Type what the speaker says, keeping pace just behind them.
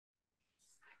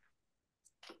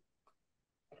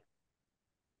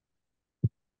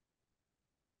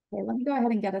Okay, let me go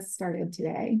ahead and get us started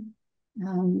today.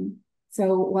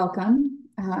 So welcome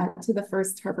to the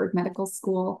first Harvard Medical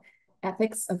School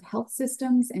Ethics of Health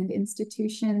Systems and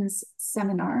Institutions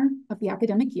seminar of the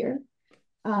academic year.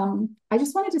 I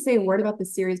just wanted to say a word about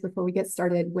this series before we get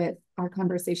started with our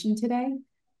conversation today.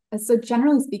 So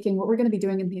generally speaking, what we're going to be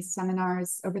doing in these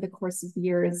seminars over the course of the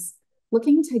year is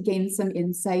looking to gain some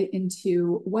insight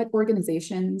into what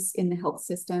organizations in the health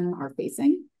system are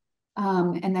facing,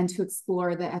 and then to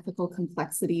explore the ethical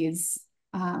complexities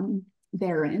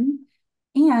therein,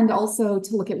 and also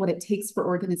to look at what it takes for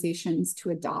organizations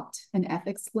to adopt an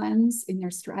ethics lens in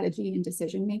their strategy and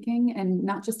decision-making, and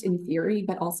not just in theory,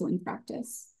 but also in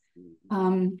practice.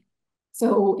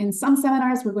 So in some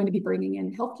seminars, we're going to be bringing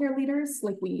in healthcare leaders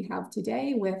like we have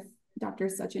today with Dr.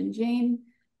 Sachin Jain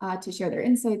to share their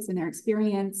insights and their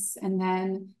experience. And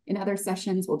then in other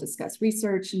sessions, we'll discuss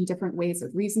research and different ways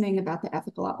of reasoning about the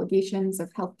ethical obligations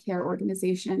of healthcare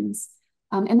organizations.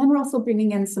 And then we're also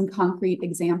bringing in some concrete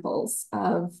examples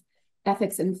of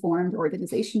ethics-informed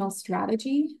organizational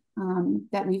strategy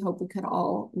that we hope we could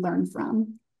all learn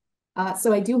from.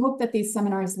 So I do hope that these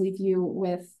seminars leave you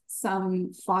with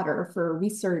some fodder for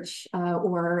research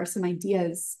or some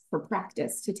ideas for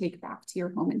practice to take back to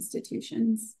your home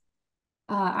institutions.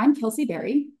 I'm Kelsey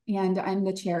Berry, and I'm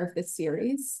the chair of this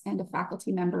series and a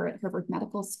faculty member at Harvard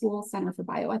Medical School Center for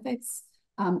Bioethics,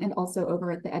 and also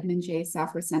over at the Edmund J.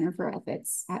 Safra Center for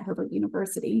Ethics at Harvard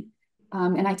University.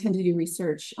 And I tend to do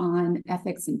research on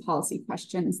ethics and policy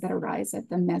questions that arise at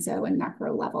the meso and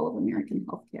macro level of American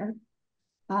healthcare.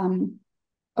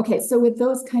 Okay, so with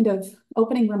those kind of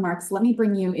opening remarks, let me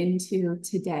bring you into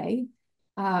today.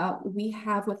 We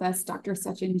have with us Dr.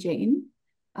 Sachin Jain,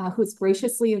 who's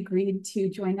graciously agreed to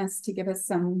join us to give us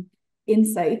some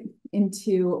insight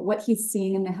into what he's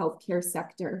seeing in the healthcare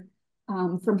sector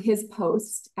from his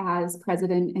post as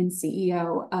president and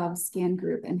CEO of Scan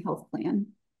Group and Health Plan,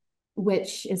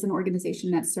 which is an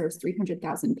organization that serves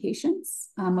 300,000 patients,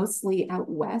 mostly out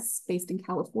west, based in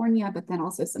California, but then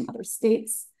also some other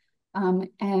states.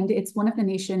 And it's one of the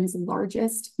nation's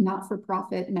largest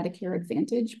not-for-profit Medicare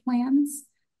Advantage plans,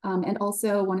 and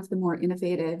also one of the more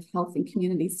innovative health and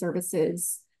community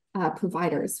services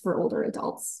providers for older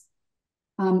adults.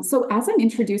 So as I'm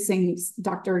introducing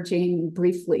Dr. Jain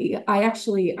briefly,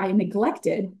 I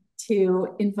neglected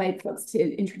to invite folks to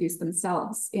introduce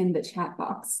themselves in the chat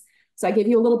box. So I gave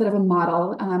you a little bit of a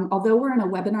model. Although we're in a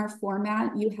webinar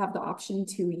format, you have the option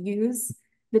to use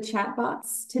the chat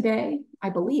box today, I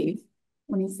believe.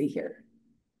 Let me see here.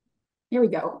 Here we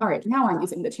go. All right, now I'm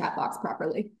using the chat box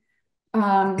properly.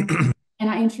 And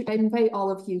I invite all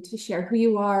of you to share who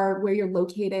you are, where you're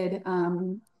located,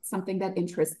 something that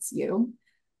interests you.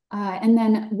 And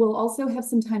then we'll also have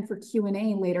some time for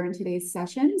Q&A later in today's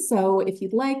session. So if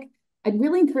you'd like, I'd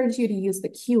really encourage you to use the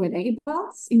Q&A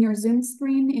box in your Zoom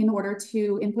screen in order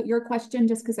to input your question,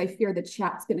 just because I fear the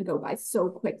chat's going to go by so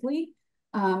quickly.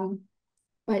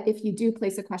 But if you do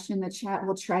place a question in the chat,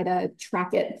 we'll try to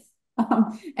track it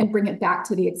and bring it back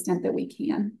to the extent that we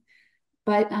can.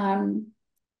 But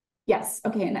yes,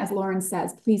 okay, and as Lauren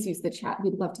says, please use the chat.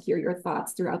 We'd love to hear your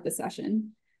thoughts throughout the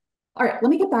session. All right, let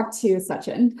me get back to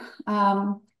Sachin.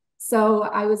 So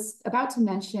I was about to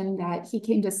mention that he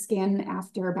came to Scan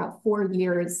after about 4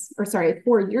 years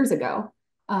ago,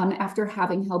 after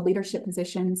having held leadership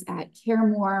positions at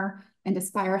CareMore and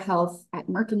Aspire Health at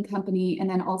Merck & Company, and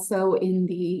then also in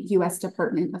the US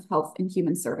Department of Health and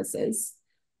Human Services.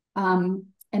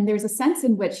 And there's a sense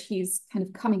in which he's kind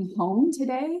of coming home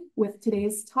today with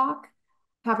today's talk,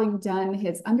 having done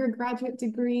his undergraduate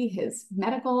degree, his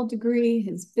medical degree,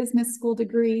 his business school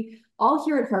degree, all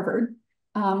here at Harvard,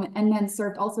 and then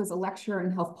served also as a lecturer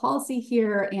in health policy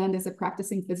here and as a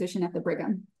practicing physician at the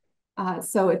Brigham.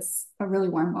 So it's a really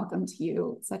warm welcome to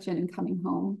you, Sachin, in coming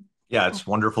home. Yeah, it's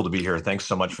wonderful to be here. Thanks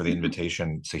so much for the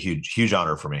invitation. It's a huge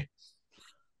honor for me.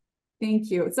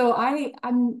 Thank you. So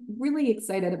I'm really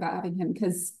excited about having him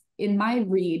because in my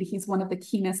read, he's one of the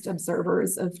keenest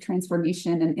observers of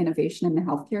transformation and innovation in the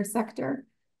healthcare sector.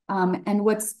 And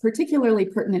what's particularly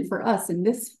pertinent for us in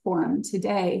this forum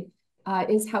today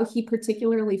is how he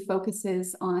particularly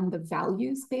focuses on the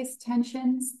values-based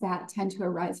tensions that tend to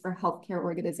arise for healthcare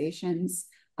organizations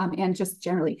and just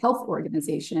generally health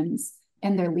organizations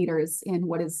and their leaders in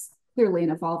what is clearly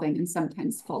an evolving and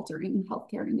sometimes faltering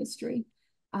healthcare industry.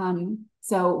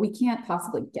 So we can't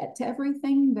possibly get to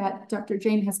everything that Dr.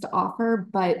 Jain has to offer,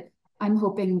 but I'm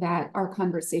hoping that our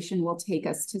conversation will take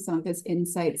us to some of his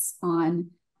insights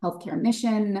on healthcare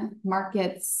mission,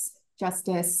 markets,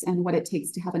 justice, and what it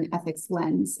takes to have an ethics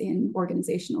lens in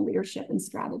organizational leadership and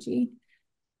strategy.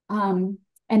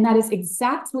 And that is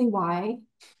exactly why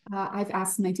I've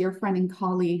asked my dear friend and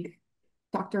colleague,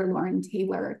 Dr. Lauren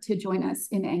Taylor, to join us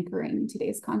in anchoring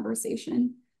today's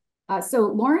conversation. So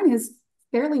Lauren is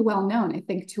fairly well known, I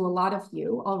think, to a lot of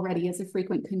you already as a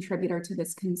frequent contributor to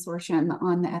this consortium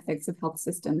on the ethics of health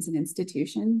systems and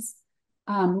institutions.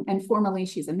 And formally,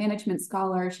 she's a management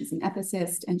scholar, she's an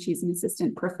ethicist, and she's an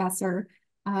assistant professor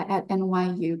at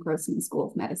NYU Grossman School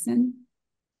of Medicine.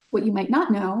 What you might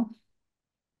not know,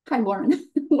 hi, Lauren.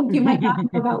 What you might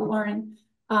not know about Lauren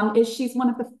is she's one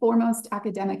of the foremost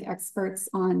academic experts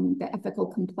on the ethical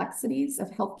complexities of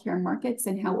healthcare markets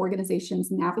and how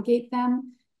organizations navigate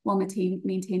them while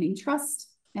maintaining trust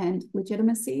and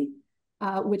legitimacy,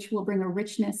 which will bring a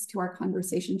richness to our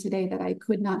conversation today that I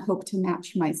could not hope to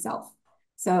match myself.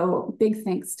 So big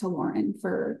thanks to Lauren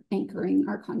for anchoring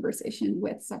our conversation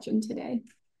with Sachin today.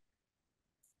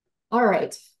 All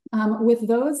right, with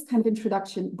those kind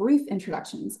of brief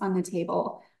introductions on the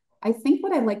table, I think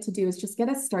what I'd like to do is just get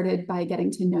us started by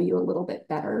getting to know you a little bit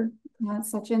better,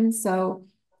 Sachin. So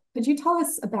could you tell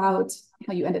us about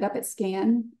how you ended up at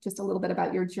SCAN, just a little bit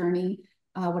about your journey,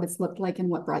 what it's looked like and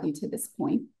what brought you to this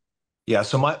point? Yeah,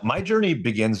 so my journey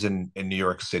begins in New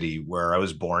York City, where I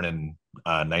was born in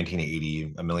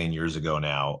 1980, a million years ago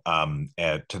now. I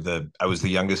was the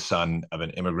youngest son of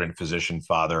an immigrant physician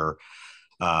father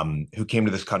who came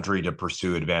to this country to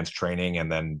pursue advanced training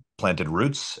and then planted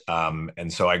roots.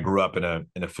 And so I grew up in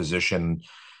a physician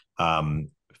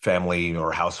family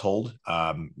or household.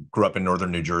 Grew up in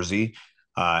northern New Jersey,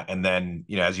 and then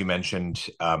as you mentioned,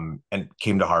 and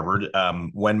came to Harvard.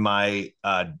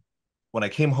 When I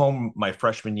came home my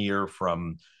freshman year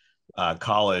from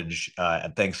college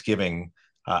at Thanksgiving,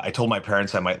 I told my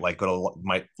parents I might like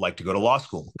to go to law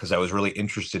school because I was really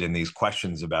interested in these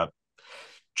questions about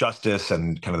justice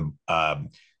and kind of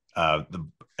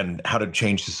and how to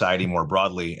change society more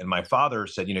broadly. And my father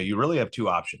said, you really have two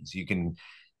options. You can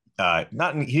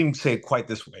he didn't say it quite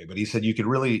this way, but he said you could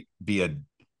really be a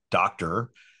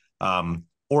doctor,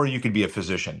 or you could be a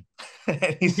physician.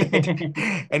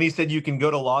 and he said you can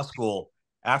go to law school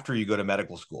after you go to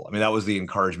medical school. I mean, that was the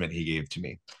encouragement he gave to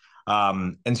me.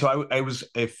 And so I was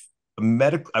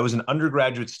an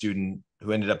undergraduate student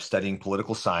who ended up studying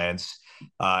political science,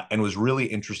 and was really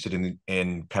interested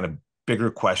in kind of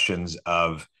bigger questions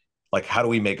of like, how do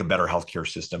we make a better healthcare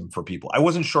system for people? I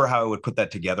wasn't sure how I would put that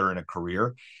together in a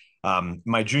career.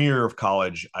 My junior year of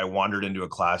college, I wandered into a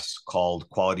class called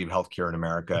Quality of Healthcare in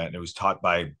America, and it was taught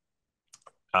by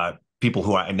people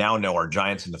who I now know are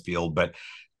giants in the field, but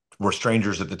were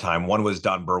strangers at the time. One was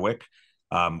Don Berwick,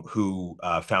 who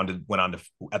at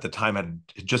the time had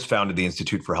just founded the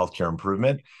Institute for Healthcare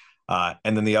Improvement.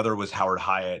 And then the other was Howard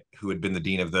Hyatt, who had been the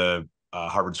dean of the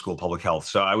Harvard School of Public Health.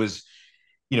 So I was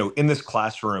in this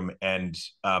classroom, and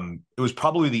it was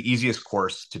probably the easiest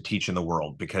course to teach in the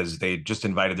world because they just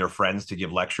invited their friends to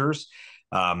give lectures,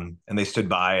 and they stood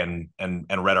by and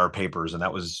read our papers, and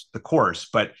that was the course.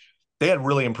 But they had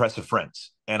really impressive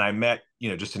friends, and I met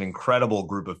just an incredible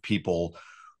group of people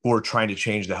who were trying to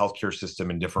change the healthcare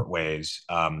system in different ways.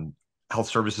 Health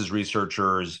services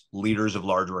researchers, leaders of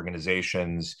large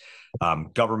organizations,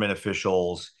 government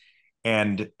officials.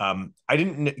 And I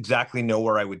didn't exactly know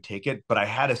where I would take it, but I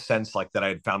had a sense like that I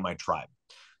had found my tribe,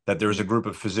 that there was a group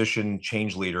of physician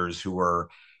change leaders who were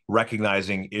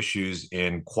recognizing issues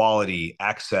in quality,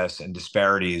 access, and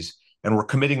disparities, and were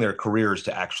committing their careers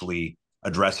to actually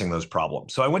addressing those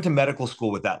problems. So I went to medical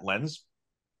school with that lens.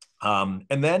 And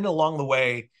then along the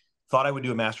way, thought I would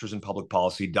do a master's in public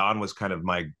policy. Don was kind of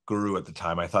my guru at the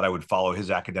time. I thought I would follow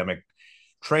his academic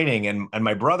training. And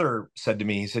my brother said to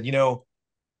me, he said, you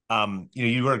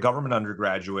were a government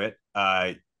undergraduate.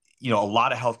 A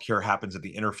lot of healthcare happens at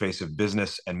the interface of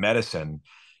business and medicine.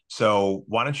 So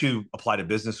why don't you apply to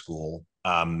business school?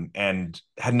 And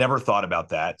had never thought about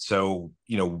that. So,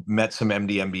 met some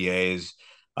MD MBAs,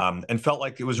 and felt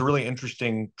like it was a really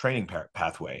interesting training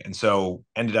pathway. And so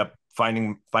ended up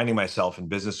finding myself in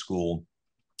business school.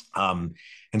 And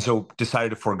so decided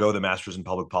to forego the master's in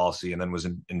public policy and then was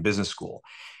in business school.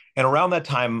 And around that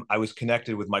time, I was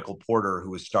connected with Michael Porter,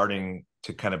 who was starting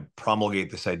to kind of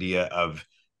promulgate this idea of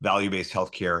value-based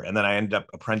healthcare. And then I ended up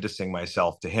apprenticing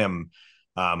myself to him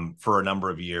for a number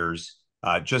of years,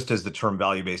 just as the term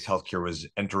value-based healthcare was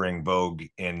entering vogue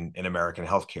in American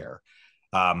healthcare.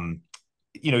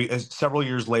 Several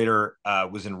years later,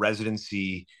 was in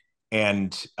residency,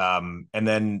 and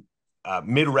then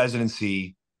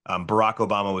mid-residency, Barack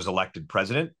Obama was elected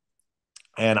president.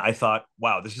 And I thought,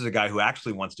 wow, this is a guy who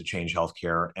actually wants to change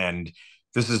healthcare. And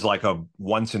this is like a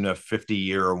once in a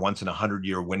 50-year or once in a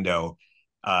 100-year window.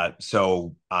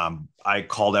 I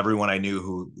called everyone I knew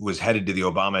who was headed to the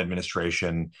Obama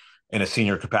administration in a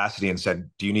senior capacity and said,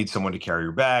 do you need someone to carry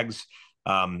your bags?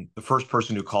 The first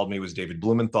person who called me was David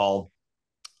Blumenthal.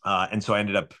 And so I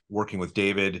ended up working with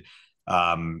David,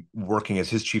 working as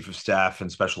his chief of staff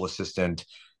and special assistant,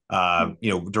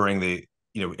 during the,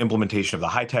 implementation of the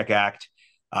HITECH Act,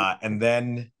 and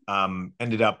then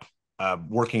ended up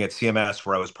working at CMS,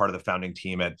 where I was part of the founding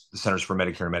team at the Centers for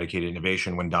Medicare and Medicaid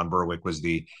Innovation when Don Berwick was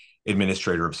the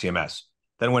administrator of CMS.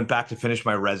 Then went back to finish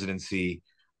my residency,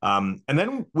 and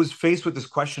then was faced with this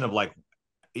question of like,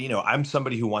 I'm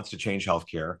somebody who wants to change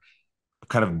healthcare,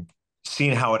 kind of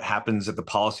seen how it happens at the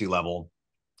policy level,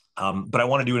 but I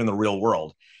want to do it in the real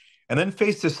world. And then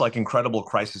faced this like incredible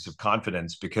crisis of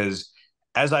confidence, because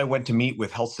as I went to meet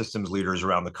with health systems leaders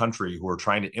around the country who were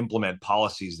trying to implement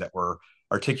policies that were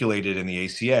articulated in the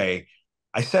ACA,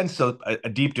 I sensed a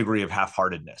deep degree of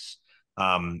half-heartedness.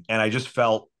 And I just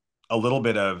felt a little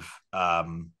bit of,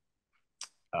 kind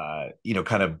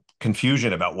of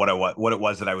confusion about what it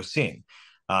was that I was seeing.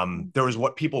 There was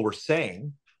what people were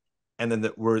saying, and then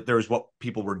there was what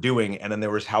people were doing, and then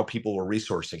there was how people were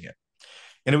resourcing it.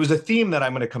 And it was a theme that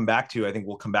I'm going to come back to. I think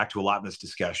we'll come back to a lot in this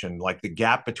discussion, like the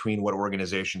gap between what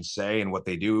organizations say and what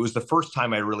they do. It was the first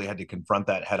time I really had to confront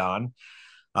that head on.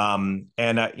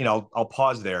 I'll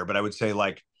pause there, but I would say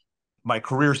like my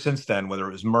career since then, whether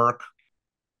it was Merck,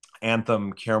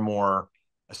 Anthem, CareMore,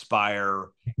 Aspire,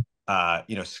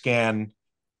 Scan,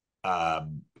 kind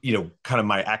of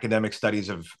my academic studies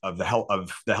of the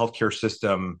healthcare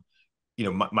system,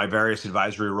 my various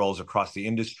advisory roles across the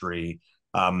industry.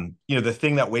 The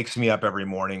thing that wakes me up every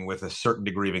morning with a certain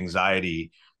degree of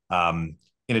anxiety, in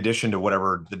addition to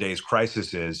whatever the day's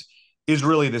crisis is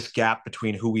really this gap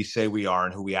between who we say we are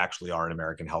and who we actually are in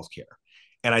American healthcare.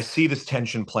 And I see this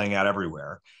tension playing out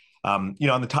everywhere. On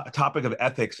the topic of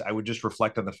ethics, I would just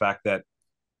reflect on the fact that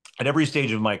at every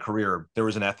stage of my career, there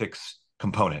was an ethics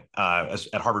component.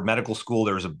 At Harvard Medical School,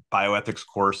 there was a bioethics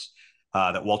course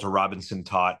that Walter Robinson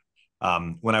taught.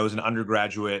 When I was an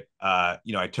undergraduate,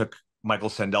 I took Michael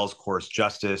Sandel's course,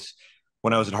 Justice.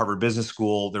 When I was at Harvard Business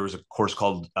School, there was a course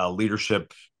called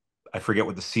Leadership. I forget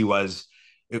what the C was.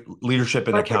 Leadership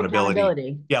and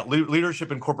accountability. Yeah,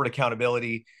 leadership and corporate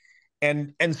accountability.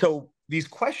 And so these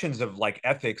questions of like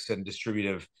ethics and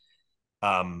distributive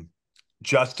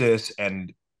justice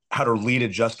and how to lead a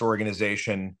just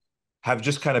organization have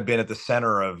just kind of been at the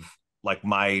center of like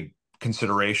my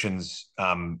considerations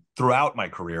throughout my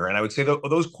career. And I would say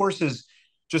those courses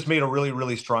just made a really,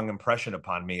 really strong impression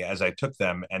upon me as I took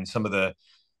them. And some of the,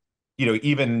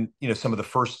 some of the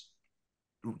first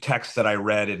texts that I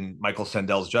read in Michael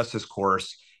Sandel's Justice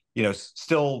course,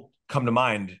 still come to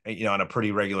mind, on a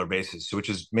pretty regular basis. So, which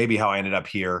is maybe how I ended up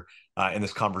here in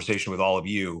this conversation with all of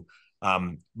you.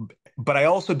 But I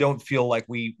also don't feel like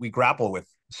we grapple with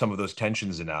some of those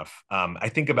tensions enough. I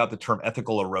think about the term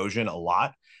ethical erosion a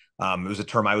lot. It was a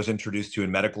term I was introduced to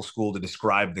in medical school to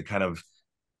describe the kind of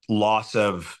loss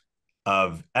of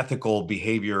ethical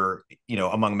behavior,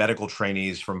 among medical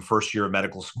trainees from first year of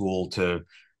medical school to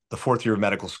the fourth year of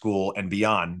medical school and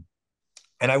beyond.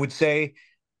 And I would say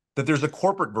that there's a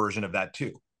corporate version of that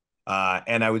too.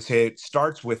 And I would say it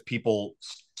starts with people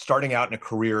starting out in a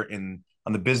career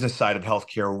on the business side of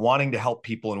healthcare, wanting to help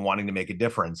people and wanting to make a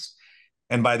difference.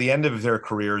 And by the end of their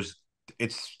careers,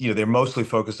 it's, they're mostly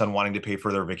focused on wanting to pay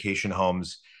for their vacation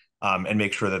homes and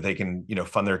make sure that they can,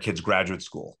 fund their kids' graduate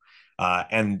school.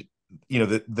 And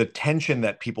the tension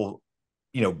that people,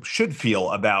 should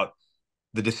feel about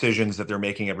the decisions that they're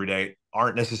making every day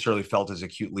aren't necessarily felt as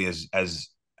acutely as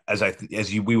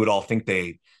we would all think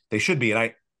they should be.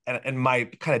 And my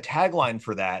kind of tagline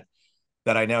for that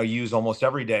I now use almost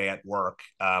every day at work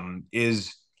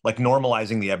is like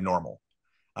normalizing the abnormal.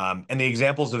 And the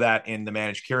examples of that in the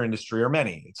managed care industry are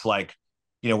many. It's like,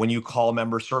 when you call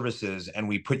member services and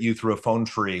we put you through a phone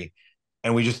tree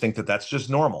and we just think that that's just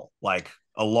normal, like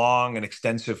a long and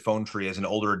extensive phone tree as an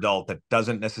older adult that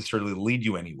doesn't necessarily lead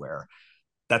you anywhere.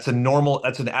 That's an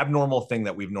abnormal thing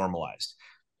that we've normalized.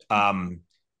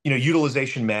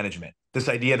 Utilization management, this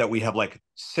idea that we have like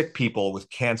sick people with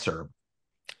cancer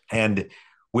and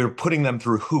we're putting them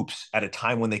through hoops at a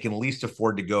time when they can least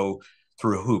afford to go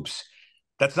through hoops.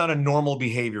 That's not a normal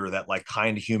behavior that like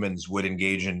kind humans would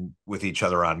engage in with each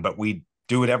other on, but we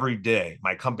do it every day.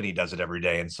 My company does it every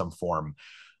day in some form.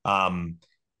 And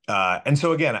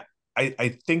so again,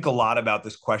 I think a lot about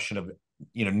this question of,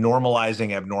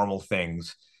 normalizing abnormal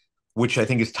things, which I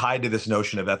think is tied to this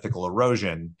notion of ethical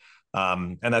erosion.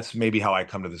 And that's maybe how I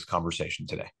come to this conversation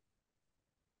today.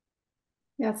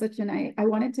 Yeah, Sachin, I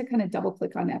wanted to kind of double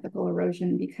click on ethical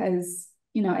erosion because,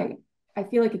 I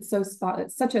feel like it's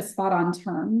such a spot on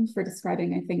term for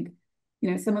describing, I think,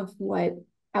 some of what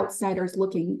outsiders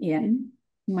looking in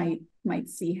might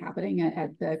see happening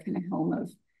at the kind of helm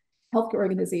of healthcare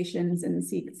organizations, and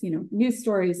see, news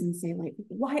stories and say, like,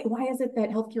 why is it that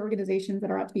healthcare organizations that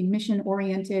are out to be mission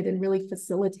oriented and really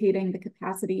facilitating the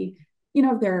capacity,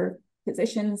 of their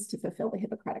physicians to fulfill the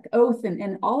Hippocratic Oath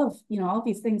and all of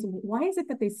these things, why is it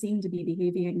that they seem to be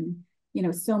behaving,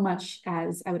 so much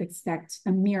as I would expect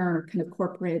a mere kind of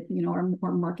corporate,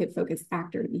 or market focused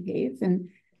actor to behave? And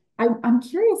I'm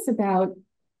curious about,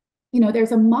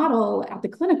 there's a model at the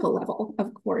clinical level,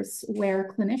 of course,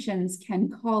 where clinicians can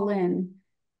call in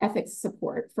ethics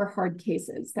support for hard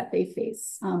cases that they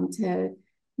face, to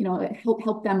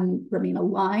help them remain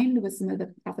aligned with some of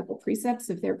the ethical precepts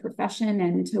of their profession,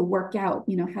 and to work out,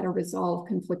 how to resolve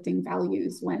conflicting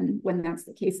values when that's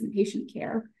the case in patient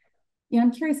care.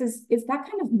 I'm curious, is that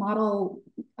kind of model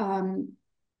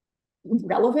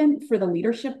relevant for the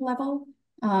leadership level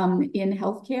in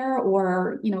healthcare,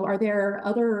 or are there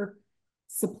other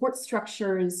support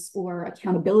structures or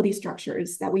accountability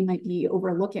structures that we might be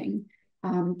overlooking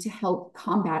to help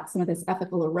combat some of this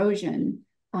ethical erosion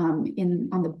on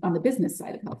the business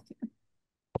side of healthcare?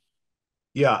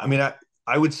 Yeah, I mean,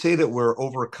 I would say that we're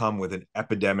overcome with an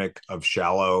epidemic of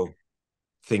shallow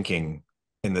thinking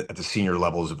at the senior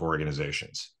levels of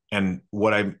organizations. And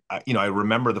what I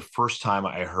remember the first time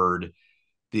I heard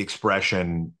the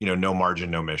expression, no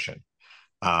margin, no mission.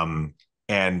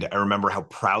 And I remember how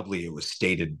proudly it was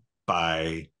stated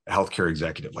by a healthcare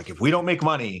executive. Like, if we don't make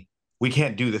money, we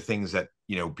can't do the things that,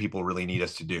 people really need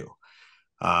us to do.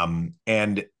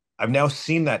 And I've now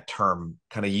seen that term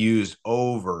kind of used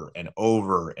over and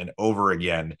over and over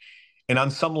again, and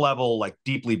on some level, like,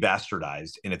 deeply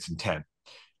bastardized in its intent.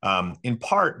 In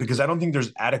part because I don't think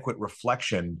there's adequate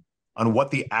reflection on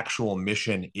what the actual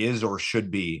mission is or should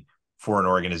be for an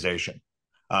organization.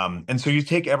 And so you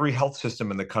take every health system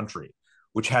in the country,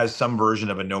 which has some version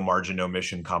of a no margin, no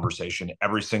mission conversation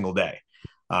every single day,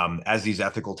 as these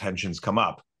ethical tensions come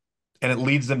up. And it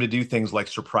leads them to do things like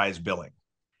surprise billing.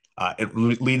 It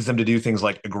leads them to do things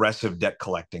like aggressive debt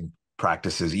collecting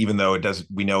practices, even though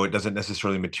we know it doesn't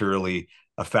necessarily materially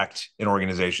affect an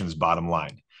organization's bottom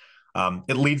line.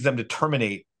 It leads them to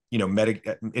terminate,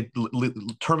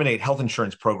 terminate health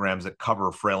insurance programs that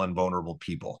cover frail and vulnerable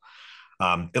people.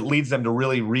 It leads them to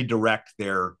really redirect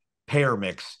their payer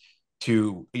mix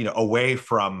to, away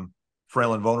from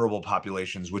frail and vulnerable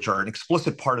populations, which are an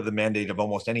explicit part of the mandate of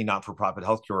almost any not-for-profit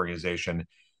healthcare organization,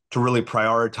 to really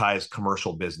prioritize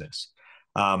commercial business.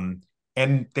 And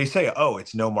they say, oh,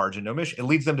 it's no margin, no mission. It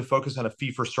leads them to focus on a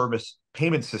fee-for-service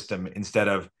payment system instead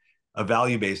of a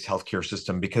value-based healthcare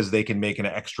system, because they can make an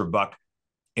extra buck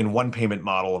in one payment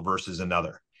model versus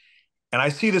another. And I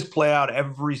see this play out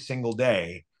every single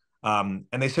day. And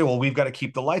they say, well, we've got to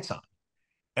keep the lights on.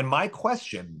 And my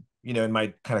question, in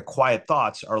my kind of quiet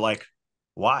thoughts are like,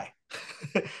 why?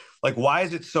 Like, why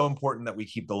is it so important that we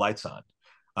keep the lights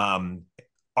on?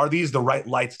 Are these the right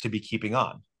lights to be keeping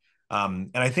on? And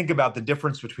I think about the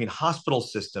difference between hospital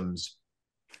systems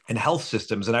and health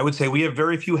systems. And I would say we have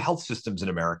very few health systems in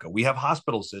America. We have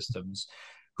hospital systems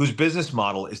whose business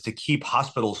model is to keep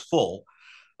hospitals full.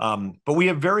 But we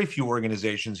have very few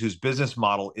organizations whose business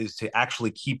model is to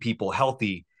actually keep people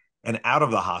healthy and out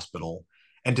of the hospital,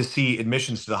 and to see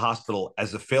admissions to the hospital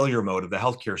as the failure mode of the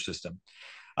healthcare system.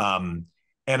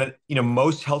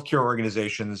 Most healthcare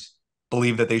organizations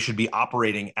believe that they should be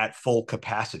operating at full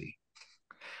capacity.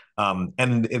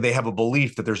 And they have a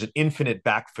belief that there's an infinite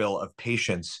backfill of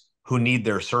patients who need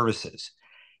their services.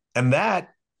 And that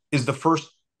is the first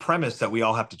premise that we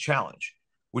all have to challenge,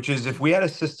 which is, if we had a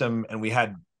system and we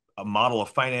had a model of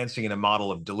financing and a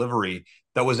model of delivery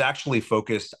that was actually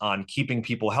focused on keeping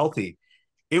people healthy,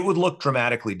 it would look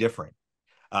dramatically different.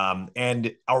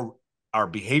 And our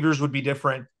behaviors would be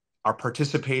different. Our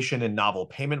participation in novel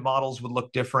payment models would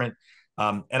look different.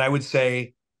 And I would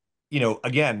say,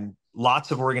 again,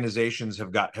 lots of organizations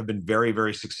have been very,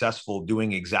 very successful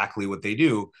doing exactly what they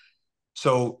do.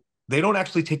 So they don't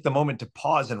actually take the moment to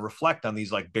pause and reflect on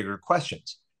these like bigger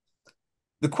questions.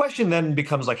 The question then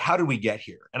becomes like, how did we get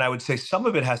here? And I would say some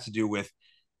of it has to do with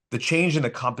the change in the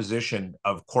composition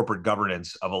of corporate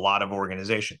governance of a lot of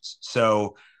organizations.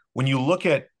 So when you look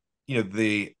at,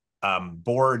 the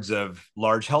boards of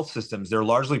large health systems, they're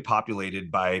largely populated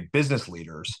by business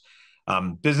leaders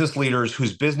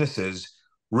whose businesses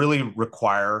really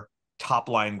require top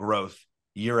line growth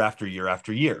year after year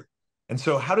after year. And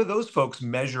so how do those folks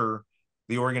measure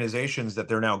the organizations that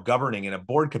they're now governing in a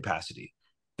board capacity?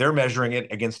 They're measuring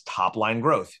it against top line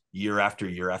growth year after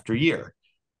year after year.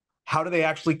 how do they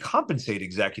actually compensate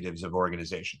executives of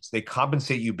organizations? They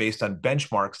compensate you based on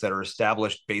benchmarks that are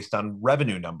established based on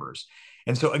revenue numbers.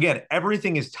 And so again,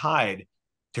 everything is tied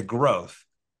to growth.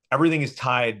 Everything is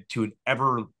tied to an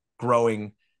ever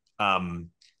growing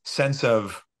sense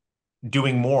of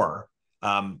doing more.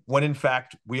 When in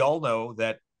fact, we all know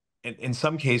that in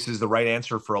some cases, the right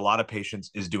answer for a lot of patients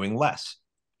is doing less.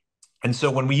 And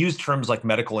so when we use terms like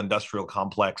medical industrial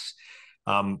complex,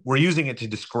 we're using it to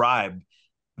describe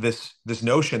this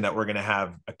notion that we're going to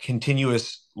have a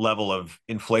continuous level of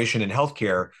inflation in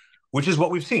healthcare, which is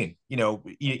what we've seen. And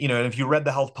if you read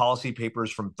the health policy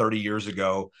papers from 30 years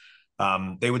ago,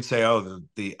 they would say, oh,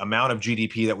 the amount of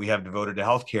GDP that we have devoted to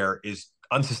healthcare is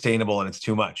unsustainable and it's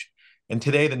too much. And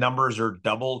today the numbers are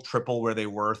double, triple where they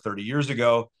were 30 years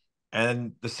ago.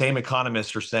 And the same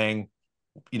economists are saying,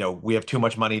 we have too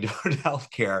much money devoted to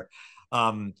healthcare.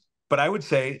 But I would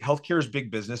say healthcare is big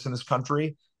business in this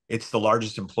country. It's the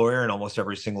largest employer in almost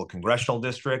every single congressional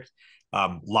district.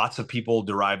 Lots of people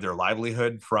derive their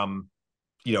livelihood from,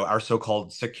 our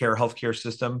so-called sick care healthcare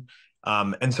system.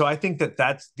 And so I think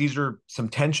that these are some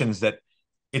tensions that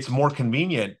it's more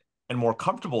convenient and more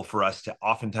comfortable for us to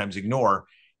oftentimes ignore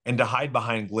and to hide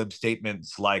behind glib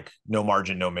statements like no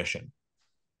margin, no mission.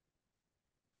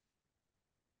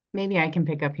 Maybe I can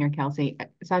pick up here, Kelsey.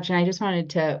 Sachin, I just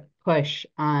wanted to push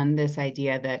on this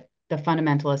idea that the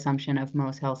fundamental assumption of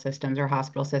most health systems or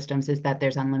hospital systems is that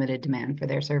there's unlimited demand for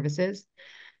their services.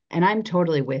 And I'm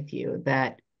totally with you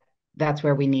that that's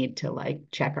where we need to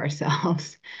check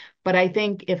ourselves. But I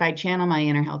think if I channel my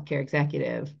inner healthcare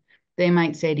executive, they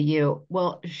might say to you,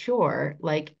 well, sure,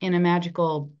 in a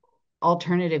magical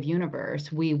alternative universe,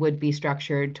 we would be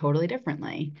structured totally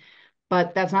differently.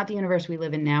 But that's not the universe we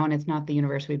live in now, and it's not the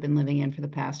universe we've been living in for the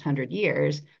past 100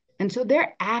 years. And so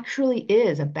there actually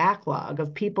is a backlog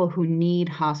of people who need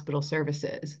hospital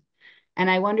services. And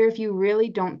I wonder if you really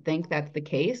don't think that's the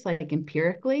case,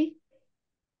 empirically.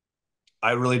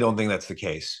 I really don't think that's the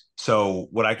case. So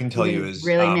what I can tell you is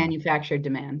really manufactured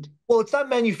demand. Well, it's not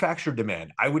manufactured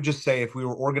demand. I would just say if we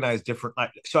were organized different.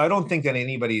 So I don't think that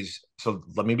so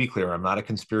let me be clear. I'm not a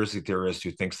conspiracy theorist who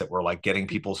thinks that we're getting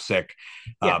people sick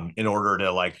in order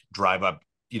to drive up,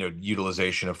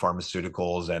 utilization of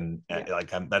pharmaceuticals.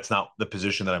 That's not the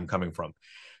position that I'm coming from.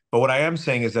 But what I am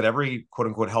saying is that every quote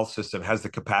unquote health system has the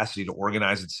capacity to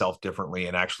organize itself differently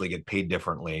and actually get paid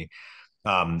differently,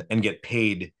 and get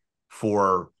paid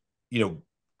for,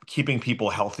 keeping people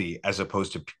healthy as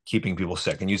opposed to keeping people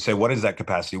sick. And you say, what is that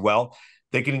capacity? Well,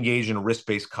 they can engage in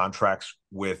risk-based contracts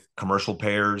with commercial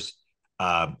payers,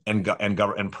 and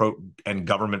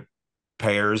government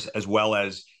payers, as well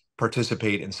as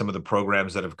participate in some of the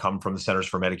programs that have come from the Centers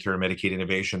for Medicare and Medicaid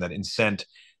Innovation that incent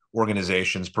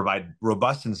organizations, provide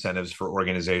robust incentives for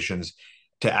organizations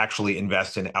to actually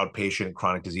invest in outpatient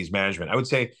chronic disease management. I would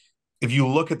say if you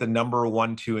look at the number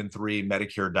 1, 2, and 3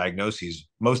 Medicare diagnoses,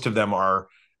 most of them are,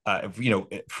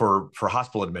 for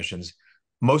hospital admissions,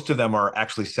 most of them are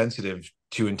actually sensitive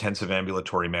to intensive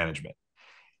ambulatory management.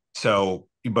 So,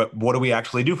 but what do we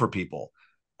actually do for people?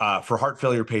 For heart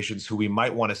failure patients who we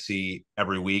might want to see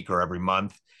every week or every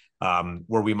month,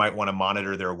 where we might want to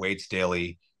monitor their weights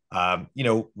daily,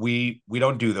 we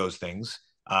don't do those things.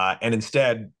 And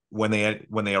instead, when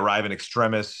they arrive in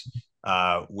extremis,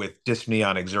 with dyspnea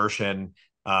on exertion,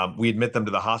 we admit them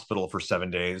to the hospital for 7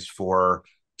 days for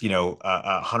a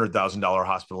 $100,000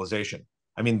 hospitalization.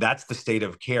 I mean, that's the state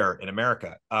of care in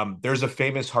America. There's a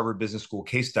famous Harvard Business School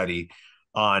case study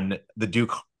on the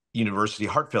Duke University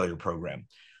heart failure program,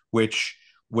 which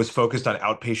was focused on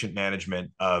outpatient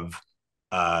management of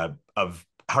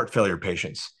heart failure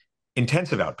patients,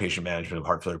 intensive outpatient management of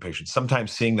heart failure patients,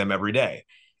 sometimes seeing them every day.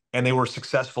 And they were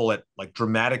successful at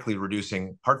dramatically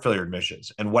reducing heart failure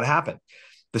admissions. And what happened?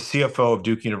 The CFO of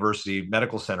Duke University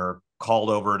Medical Center called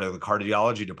over to the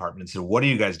cardiology department and said, what are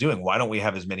you guys doing? Why don't we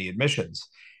have as many admissions?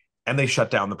 And they shut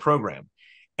down the program.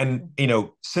 And,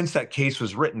 since that case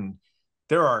was written,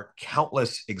 there are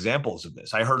countless examples of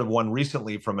this. I heard of one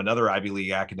recently from another Ivy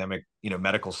League academic,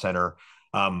 medical center.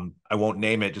 I won't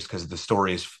name it just because the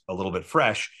story is a little bit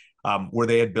fresh, where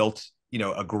they had built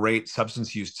a great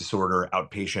substance use disorder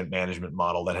outpatient management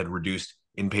model that had reduced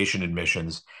inpatient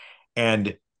admissions.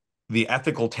 And the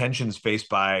ethical tensions faced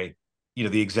by,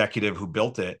 the executive who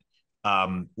built it,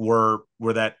 were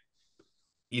that,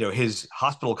 his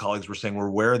hospital colleagues were saying, well,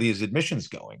 where are these admissions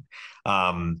going?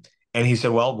 And he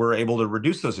said, well, we're able to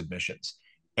reduce those admissions.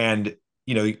 And,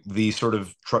 the sort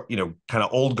of, kind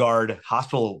of old guard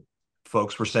hospital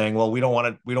folks were saying, well, we don't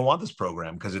want this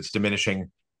program because it's diminishing,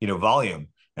 volume.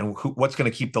 And what's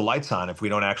going to keep the lights on if we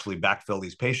don't actually backfill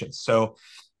these patients? So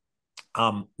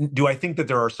Do I think that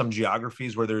there are some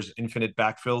geographies where there's infinite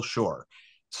backfill? Sure.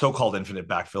 So-called infinite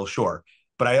backfill? Sure.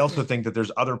 But I also think that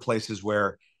there's other places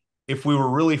where if we were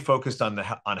really focused on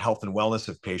on health and wellness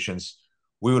of patients,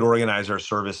 we would organize our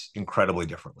service incredibly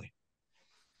differently.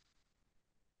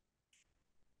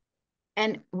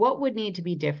 And what would need to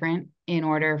be different in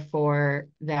order for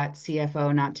that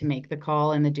CFO not to make the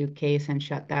call in the Duke case and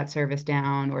shut that service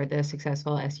down, or the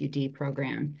successful SUD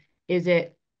program? Is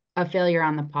it a failure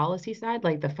on the policy side,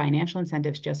 like the financial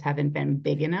incentives just haven't been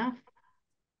big enough?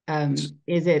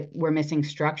 Is it we're missing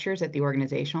structures at the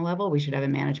organizational level? We should have a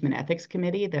management ethics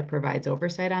committee that provides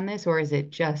oversight on this, or is it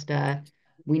just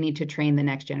we need to train the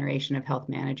next generation of health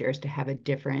managers to have a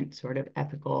different sort of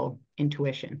ethical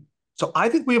intuition? So I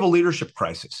think we have a leadership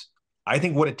crisis. I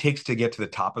think what it takes to get to the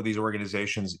top of these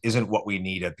organizations isn't what we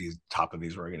need at the top of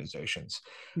these organizations.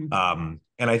 And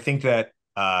I think that,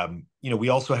 we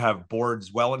also have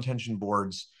boards, well-intentioned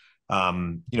boards,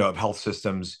 of health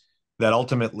systems that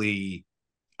ultimately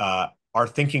are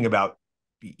thinking about,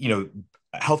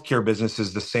 healthcare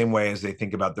businesses the same way as they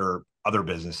think about their other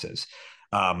businesses.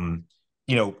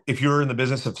 If you're in the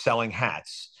business of selling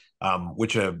hats,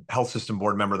 which a health system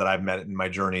board member that I've met in my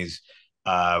journeys,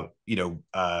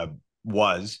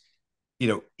 was,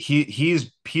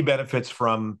 he benefits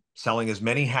from selling as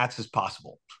many hats as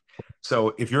possible.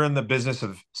 So if you're in the business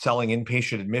of selling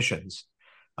inpatient admissions,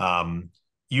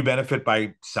 you benefit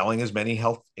by selling as many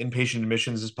health inpatient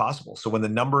admissions as possible. So when the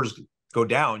numbers go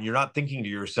down, you're not thinking to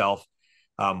yourself,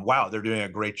 wow, they're doing a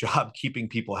great job keeping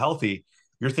people healthy.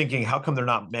 You're thinking, how come they're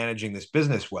not managing this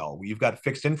business well? We've got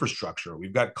fixed infrastructure.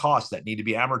 We've got costs that need to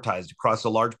be amortized across a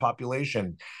large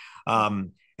population.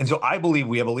 And so I believe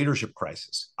we have a leadership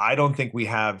crisis. I don't think we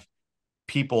have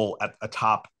people at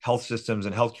atop health systems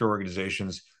and healthcare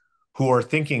organizations who are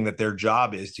thinking that their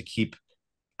job is to keep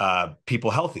people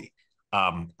healthy.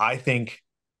 I think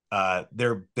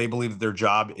they believe that their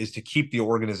job is to keep the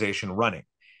organization running.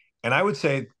 And I would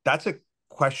say that's a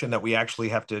question that we actually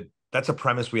have to, that's a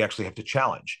premise we actually have to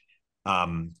challenge.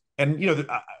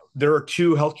 There are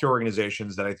two healthcare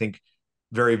organizations that I think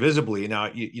very visibly,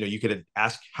 now, you could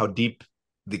ask how deep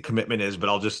the commitment is, but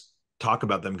I'll just talk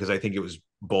about them because I think it was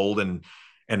bold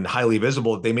and highly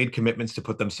visible. They made commitments to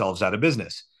put themselves out of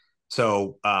business.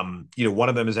 So, one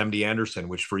of them is MD Anderson,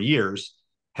 which for years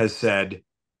has said,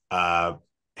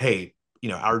 hey,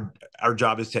 our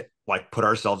job is to put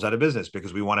ourselves out of business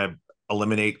because we want to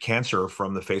eliminate cancer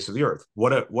from the face of the earth.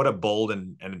 What a bold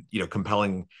and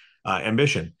compelling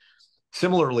ambition.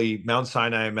 Similarly, Mount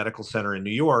Sinai Medical Center in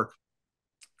New York,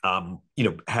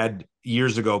 had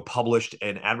years ago published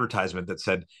an advertisement that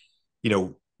said,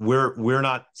 we're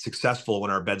not successful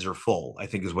when our beds are full, I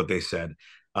think is what they said.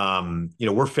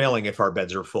 We're failing if our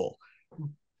beds are full.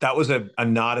 That was a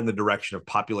nod in the direction of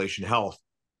population health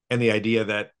and the idea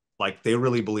that they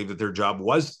really believe that their job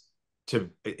was to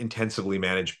intensively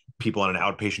manage people on an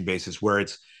outpatient basis where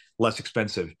it's less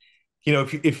expensive.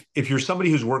 If you're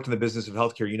somebody who's worked in the business of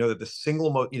healthcare, you know that the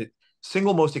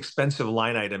single most expensive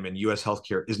line item in U.S.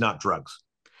 healthcare is not drugs,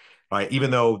 right? Even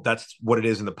though that's what it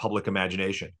is in the public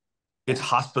imagination. It's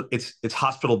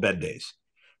hospital bed days.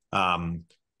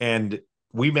 And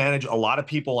we manage a lot of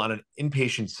people on the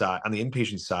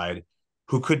inpatient side,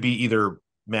 who could be either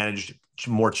managed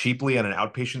more cheaply on an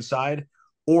outpatient side,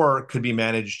 or could be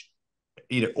managed,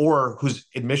 or whose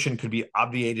admission could be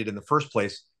obviated in the first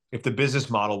place if the business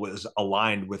model was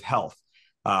aligned with health.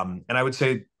 And I would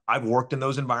say I've worked in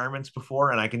those environments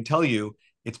before, and I can tell you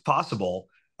it's possible.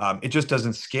 It just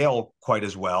doesn't scale quite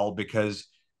as well because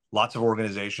lots of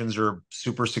organizations are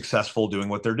super successful doing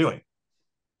what they're doing.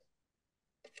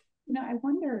 I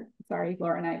wonder, sorry,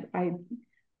 Lauren, I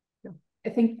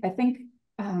think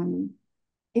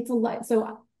it's a lot.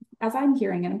 So as I'm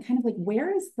hearing it, I'm kind of like,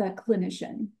 where is the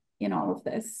clinician in all of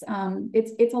this?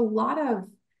 It's a lot of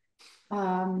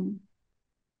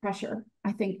pressure,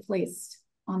 I think, placed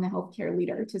on the healthcare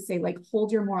leader to say,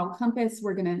 hold your moral compass.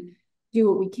 We're going to do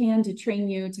what we can to train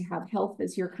you to have health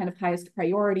as your kind of highest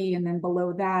priority. And then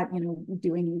below that,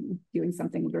 doing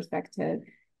something with respect to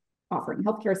offering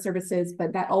healthcare services,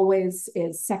 but that always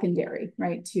is secondary,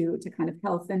 right, to kind of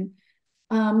health. And,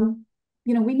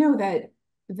 we know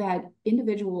that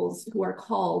individuals who are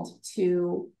called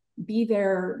to be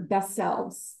their best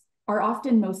selves are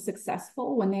often most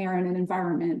successful when they are in an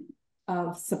environment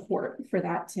of support for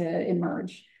that to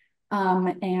emerge.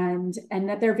 And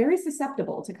that they're very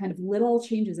susceptible to kind of little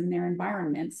changes in their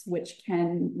environments, which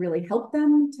can really help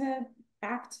them to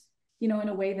act, in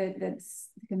a way that's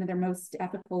kind of their most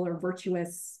ethical or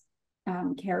virtuous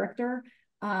character,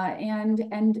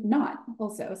 and not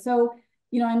also. So,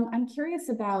 I'm curious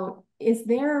about, is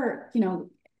there,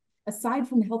 aside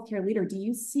from the healthcare leader, do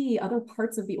you see other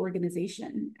parts of the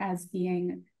organization as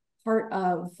being part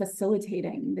of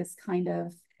facilitating this kind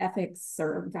of ethics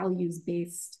or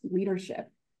values-based leadership?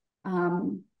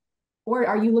 Or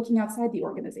are you looking outside the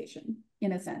organization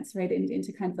in a sense, right,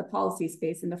 into kind of the policy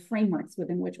space and the frameworks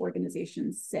within which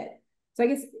organizations sit? So I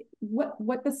guess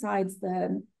what besides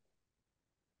the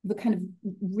kind of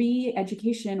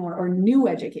re-education or new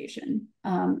education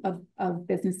of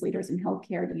business leaders in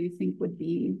healthcare do you think would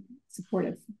be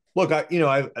supportive? Look,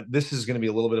 this is going to be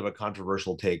a little bit of a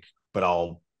controversial take, but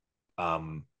I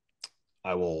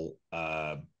will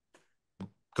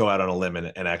go out on a limb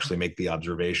and actually make the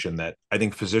observation that I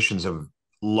think physicians have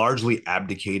largely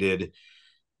abdicated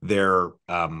their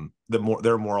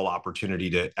moral opportunity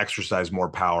to exercise more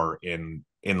power in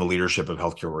the leadership of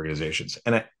healthcare organizations.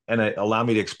 And allow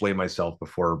me to explain myself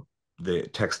before the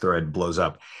text thread blows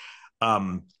up.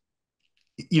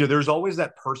 There's always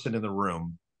that person in the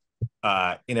room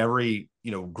in every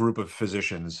group of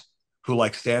physicians who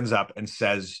like stands up and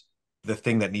says the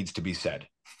thing that needs to be said.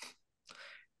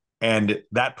 And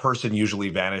that person usually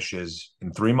vanishes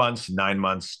in 3 months, 9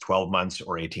 months, 12 months,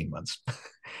 or 18 months.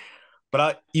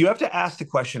 But you have to ask the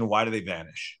question, why do they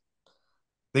vanish?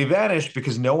 They vanish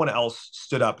because no one else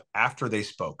stood up after they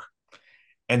spoke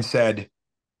and said,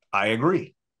 I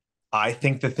agree. I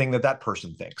think the thing that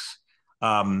person thinks.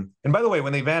 And by the way,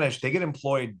 when they vanish, they get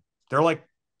employed. They're like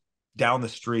down the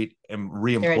street and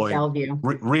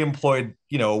reemployed,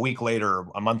 a week later,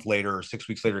 a month later, or 6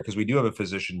 weeks later, because we do have a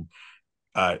physician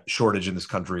shortage in this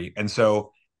country. And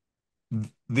so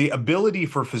the ability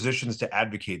for physicians to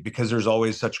advocate, because there's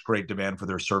always such great demand for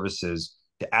their services,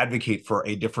 to advocate for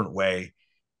a different way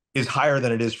is higher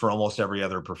than it is for almost every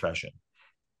other profession.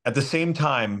 At the same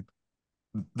time,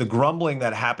 the grumbling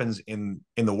that happens in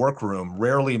the workroom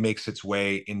rarely makes its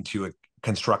way into a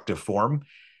constructive form.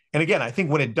 And again, I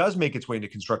think when it does make its way into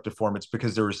constructive form, it's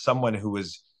because there is someone who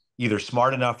is either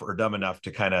smart enough or dumb enough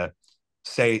to kind of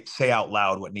say out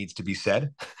loud what needs to be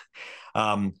said.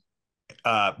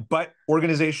 But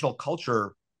organizational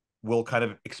culture will kind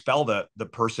of expel the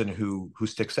person who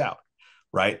sticks out,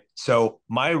 right? So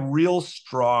my real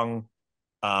strong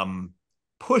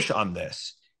push on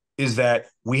this is that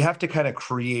we have to kind of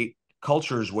create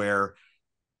cultures where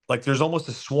like there's almost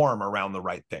a swarm around the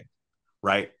right thing,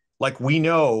 right? Like we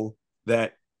know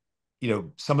that,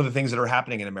 some of the things that are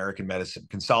happening in American medicine,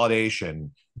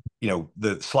 consolidation,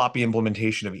 the sloppy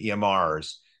implementation of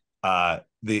EMRs,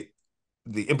 the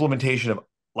implementation of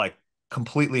like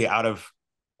completely out of,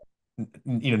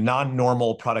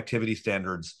 non-normal productivity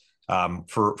standards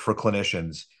for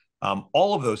clinicians.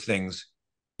 All of those things,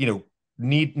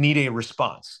 need a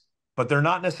response, but they're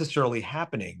not necessarily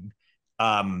happening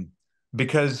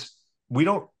because we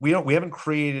haven't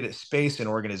created a space in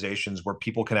organizations where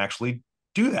people can actually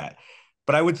do that.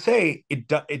 But I would say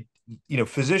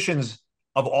physicians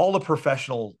of all the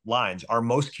professional lines are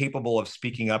most capable of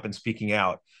speaking up and speaking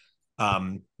out.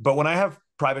 But when I have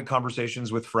private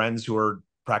conversations with friends who are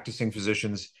practicing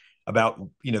physicians about,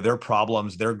 their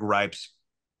problems, their gripes,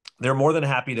 they're more than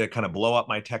happy to kind of blow up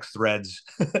my text threads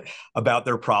about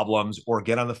their problems or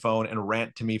get on the phone and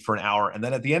rant to me for an hour. And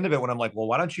then at the end of it, when I'm like, well,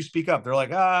 why don't you speak up? They're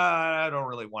like, I don't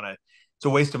really want to. It's a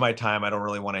waste of my time. I don't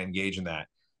really want to engage in that.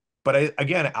 But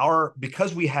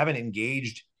because we haven't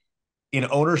engaged in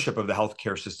ownership of the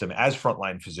healthcare system as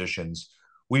frontline physicians,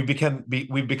 we've become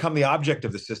the object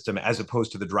of the system as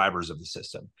opposed to the drivers of the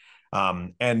system.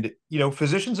 And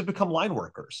physicians have become line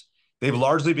workers. They've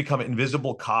largely become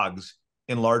invisible cogs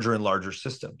in larger and larger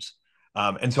systems.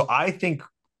 And so I think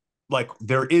like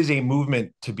there is a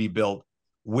movement to be built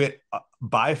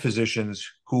by physicians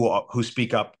who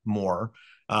speak up more.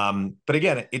 But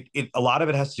again, a lot of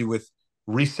it has to do with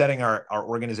resetting our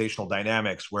organizational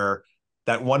dynamics, where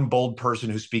that one bold person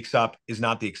who speaks up is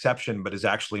not the exception, but is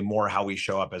actually more how we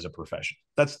show up as a profession.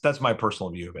 That's my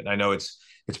personal view of it. I know it's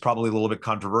probably a little bit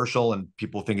controversial and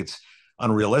people think it's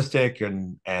unrealistic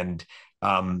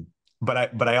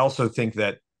but I also think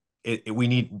that we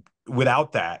need,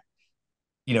 without that,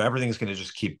 everything's going to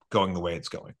just keep going the way it's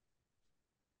going.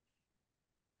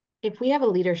 If we have a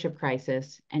leadership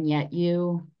crisis and yet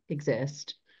you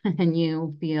exist and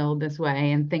you feel this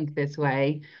way and think this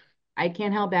way, I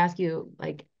can't help ask you,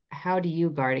 like, how do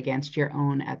you guard against your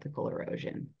own ethical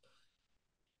erosion?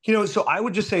 So I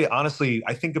would just say, honestly,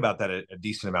 I think about that a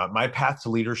decent amount. My path to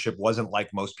leadership wasn't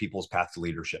like most people's path to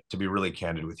leadership, to be really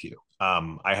candid with you.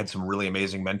 I had some really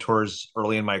amazing mentors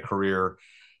early in my career.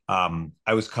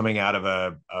 I was coming out of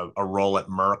a role at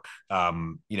Merck,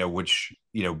 which,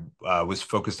 was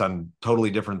focused on totally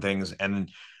different things.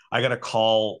 And I got a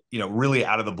call, really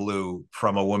out of the blue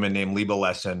from a woman named Liba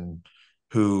Lesson,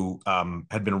 who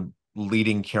had been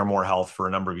leading CareMore Health for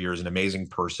a number of years, an amazing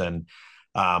person.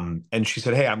 And she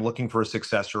said, "Hey, I'm looking for a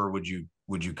successor. Would you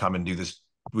come and do this?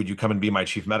 Would you come and be my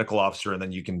chief medical officer? And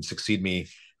then you can succeed me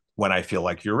when I feel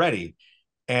like you're ready."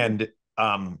 And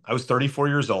I was 34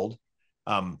 years old.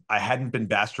 I hadn't been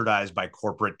bastardized by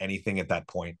corporate anything at that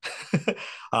point.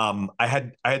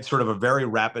 I had sort of a very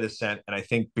rapid ascent, and I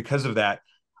think because of that,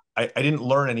 I didn't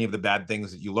learn any of the bad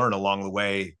things that you learn along the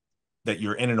way that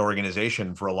you're in an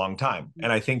organization for a long time.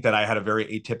 And I think that I had a very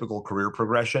atypical career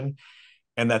progression,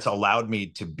 and that's allowed me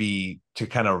to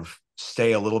kind of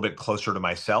stay a little bit closer to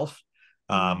myself.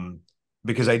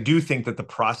 Because I do think that the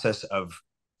process of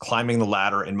climbing the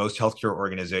ladder in most healthcare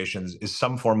organizations is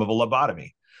some form of a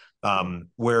lobotomy,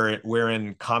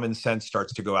 wherein common sense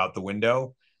starts to go out the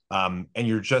window, and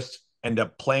you're just end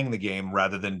up playing the game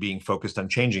rather than being focused on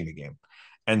changing the game.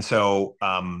 And so,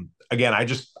 again, I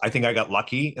think I got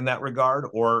lucky in that regard,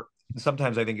 or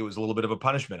sometimes I think it was a little bit of a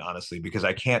punishment, honestly, because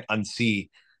I can't unsee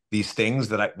these things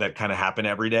that kind of happen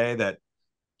every day that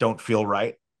don't feel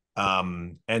right.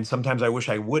 And sometimes I wish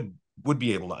I would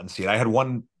be able to unsee it.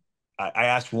 I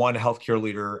asked one healthcare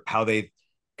leader how they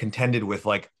contended with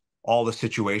like all the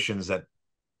situations that,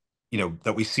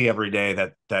 that we see every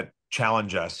day that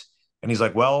challenge us. And he's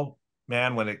like, "Well,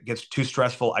 man, when it gets too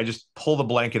stressful, I just pull the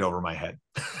blanket over my head."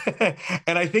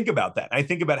 And I think about that. I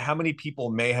think about how many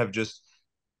people may have just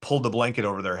pulled the blanket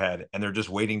over their head and they're just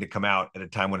waiting to come out at a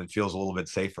time when it feels a little bit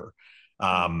safer.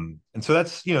 And so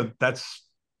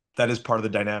that is part of the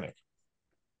dynamic.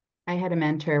 I had a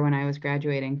mentor when I was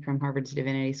graduating from Harvard's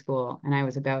Divinity School, and I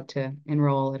was about to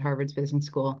enroll at Harvard's Business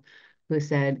School, who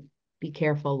said, "Be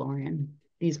careful, Lauren.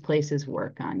 These places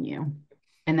work on you."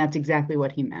 And that's exactly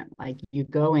what he meant. Like, you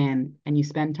go in and you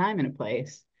spend time in a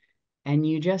place and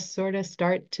you just sort of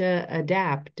start to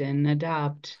adapt and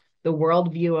adopt the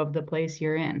worldview of the place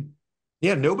you're in.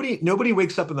 Yeah, nobody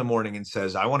wakes up in the morning and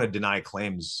says, "I want to deny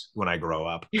claims when I grow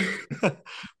up."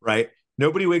 Right?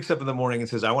 Nobody wakes up in the morning and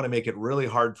says, "I want to make it really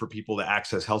hard for people to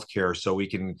access healthcare so we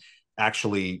can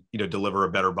actually, deliver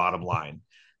a better bottom line."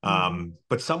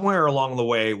 But somewhere along the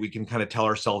way, we can kind of tell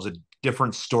ourselves a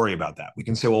different story about that. We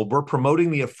can say, well, we're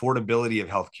promoting the affordability of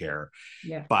healthcare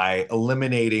by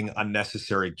eliminating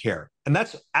unnecessary care. And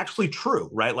that's actually true,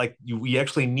 right? Like we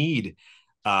actually need,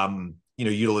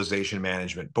 utilization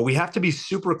management, but we have to be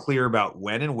super clear about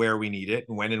when and where we need it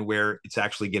and when and where it's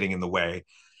actually getting in the way.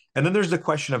 And then there's the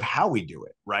question of how we do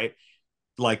it, right?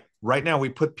 Like right now we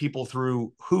put people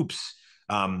through hoops,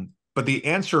 but the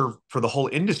answer for the whole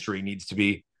industry needs to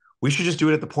be, we should just do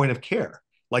it at the point of care.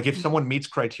 Like if someone meets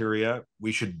criteria,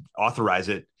 we should authorize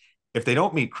it. If they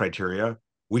don't meet criteria,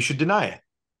 we should deny it.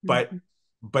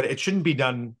 But it shouldn't be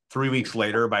done 3 weeks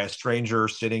later by a stranger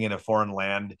sitting in a foreign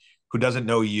land who doesn't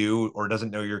know you or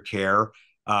doesn't know your care.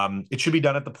 It should be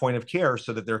done at the point of care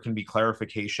so that there can be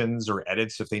clarifications or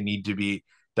edits if they need to be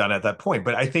done at that point.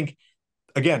 But I think,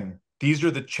 again, these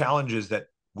are the challenges that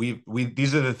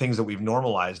these are the things that we've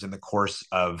normalized in the course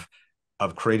of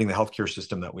creating the healthcare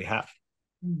system that we have.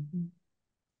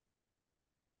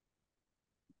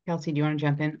 Kelsey, do you want to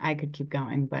jump in? I could keep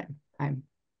going, but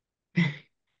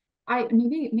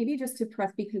maybe just to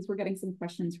press, because we're getting some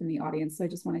questions from the audience. So I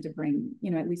just wanted to bring,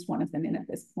 at least one of them in at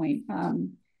this point.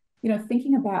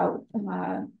 Thinking about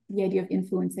the idea of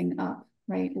influencing up,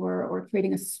 right? Or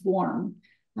creating a swarm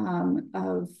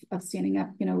of standing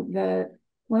up.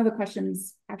 One of the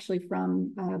questions actually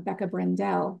from Becca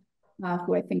Brendel,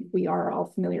 who I think we are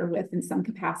all familiar with in some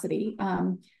capacity,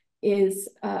 is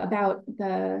about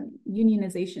the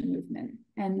unionization movement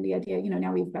and the idea,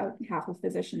 now we've about half of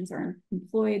physicians are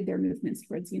employed, their movements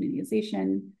towards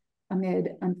unionization amid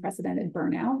unprecedented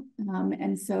burnout.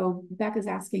 And so Becca's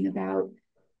asking about,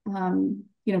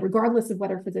 regardless of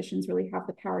whether physicians really have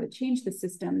the power to change the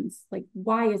systems, like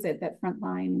why is it that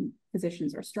frontline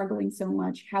physicians are struggling so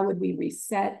much? How would we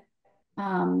reset?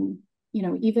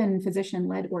 Even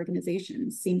physician-led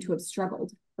organizations seem to have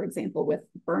struggled, for example, with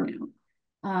burnout.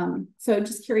 So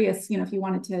just curious, if you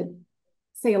wanted to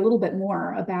say a little bit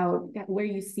more about where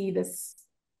you see this,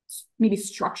 maybe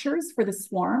structures for the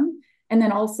swarm, and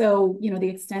then also, the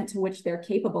extent to which they're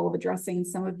capable of addressing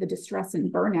some of the distress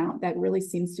and burnout that really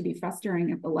seems to be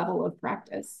festering at the level of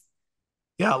practice.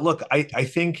 Yeah, look, I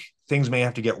think things may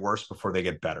have to get worse before they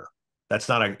get better. That's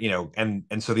not and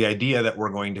so the idea that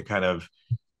we're going to kind of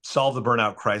solve the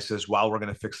burnout crisis while we're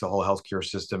going to fix the whole healthcare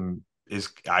system is,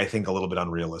 I think, a little bit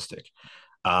unrealistic.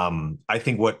 I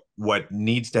think what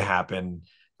needs to happen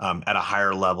at a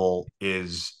higher level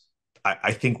is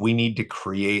I think we need to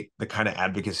create the kind of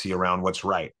advocacy around what's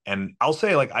right. And I'll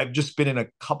say, like, I've just been in a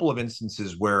couple of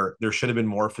instances where there should have been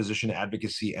more physician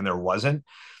advocacy and there wasn't.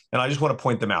 And I just want to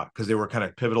point them out because they were kind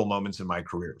of pivotal moments in my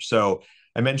career. So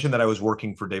I mentioned that I was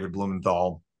working for David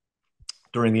Blumenthal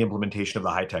during the implementation of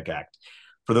the HITECH Act.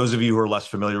 For those of you who are less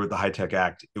familiar with the HITECH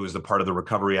Act, it was the part of the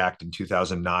Recovery Act in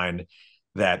 2009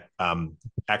 that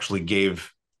actually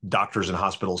gave doctors and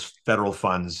hospitals federal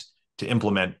funds to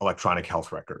implement electronic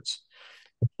health records.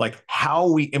 Like how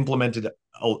we implemented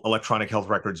electronic health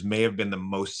records may have been the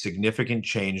most significant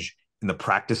change in the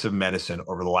practice of medicine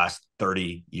over the last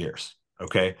 30 years.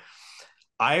 Okay.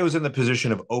 I was in the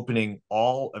position of opening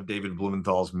all of David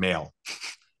Blumenthal's mail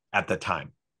at the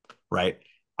time, right?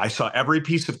 I saw every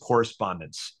piece of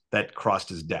correspondence that crossed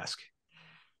his desk.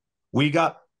 We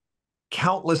got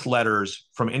countless letters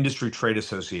from industry trade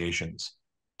associations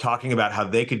talking about how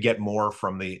they could get more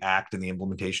from the act and the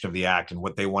implementation of the act and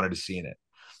what they wanted to see in it.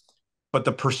 But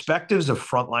the perspectives of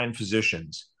frontline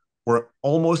physicians were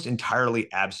almost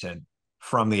entirely absent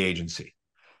from the agency.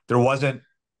 There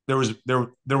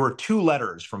were 2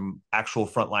 letters from actual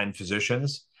frontline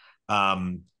physicians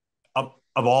of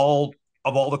all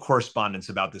the correspondence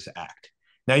about this act.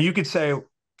 Now you could say,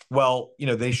 well,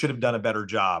 they should have done a better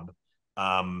job,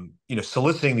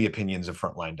 soliciting the opinions of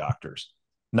frontline doctors.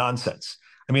 Nonsense.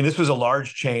 I mean, this was a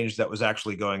large change that was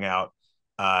actually going out.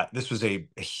 This was a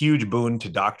huge boon to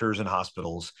doctors and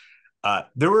hospitals.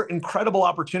 There were incredible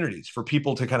opportunities for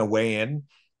people to kind of weigh in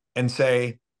and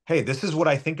say, hey, this is what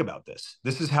I think about this.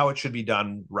 This is how it should be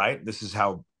done, right? This is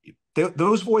how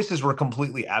those voices were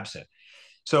completely absent.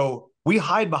 So we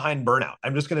hide behind burnout.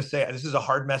 I'm just going to say, this is a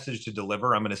hard message to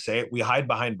deliver. I'm going to say it. We hide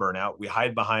behind burnout. We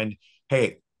hide behind,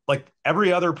 hey, like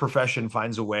every other profession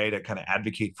finds a way to kind of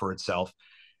advocate for itself.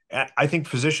 I think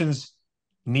physicians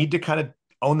need to kind of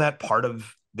own that part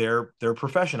of their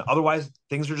profession. Otherwise,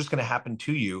 things are just going to happen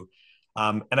to you.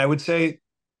 And I would say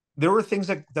there were things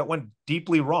that went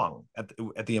deeply wrong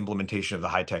at the implementation of the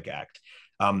HITECH Act.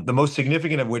 The most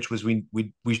significant of which was we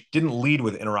didn't lead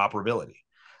with interoperability.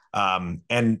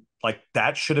 And like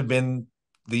that should have been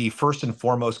the first and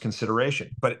foremost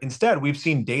consideration. But instead, we've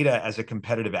seen data as a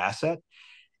competitive asset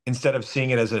instead of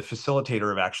seeing it as a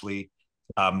facilitator of actually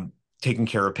taking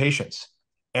care of patients.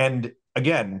 And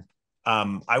again,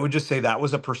 I would just say that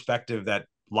was a perspective that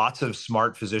lots of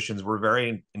smart physicians were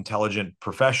very intelligent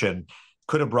profession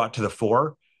could have brought to the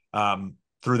fore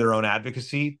through their own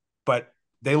advocacy, but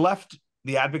they left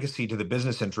the advocacy to the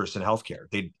business interests in healthcare.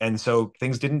 And so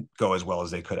things didn't go as well as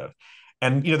they could have.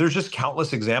 And there's just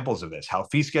countless examples of this, how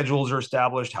fee schedules are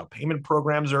established, how payment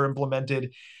programs are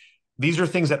implemented. These are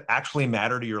things that actually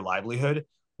matter to your livelihood,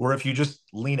 where if you just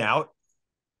lean out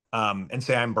and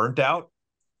say, I'm burnt out,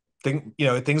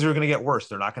 things are going to get worse.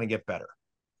 They're not going to get better.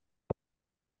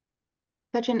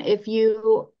 Sachin, if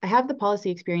you have the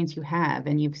policy experience you have,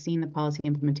 and you've seen the policy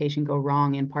implementation go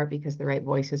wrong in part because the right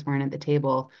voices weren't at the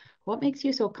table, what makes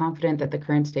you so confident that the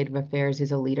current state of affairs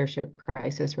is a leadership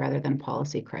crisis rather than a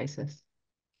policy crisis?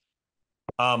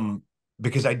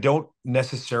 Because I don't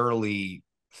necessarily,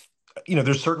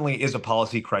 there certainly is a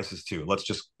policy crisis too. Let's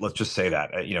just say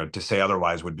that. To say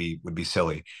otherwise would be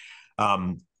silly.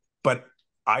 But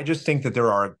I just think that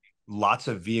there are lots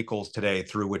of vehicles today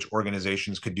through which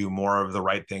organizations could do more of the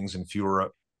right things and fewer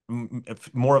of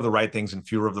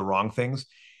the wrong things.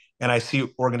 And I see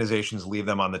organizations leave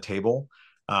them on the table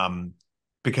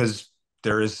because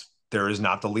there is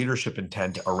not the leadership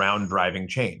intent around driving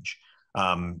change.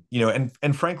 And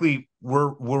frankly, we're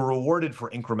rewarded for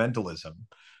incrementalism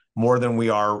more than we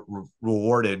are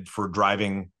rewarded for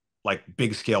driving like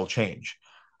big scale change.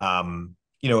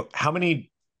 How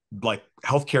many like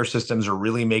healthcare systems are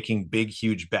really making big,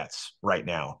 huge bets right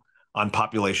now on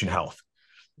population health,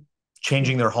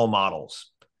 changing their whole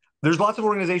models? There's lots of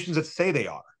organizations that say they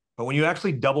are, but when you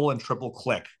actually double and triple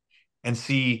click and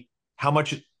see how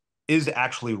much is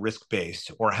actually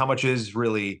risk-based or how much is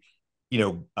really,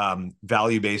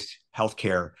 value-based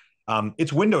healthcare,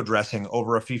 it's window dressing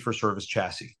over a fee-for-service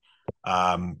chassis.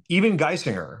 Even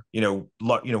Geisinger,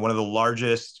 one of the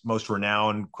largest, most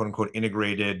renowned, quote unquote,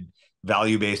 integrated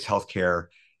value-based healthcare.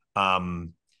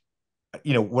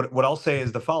 What I'll say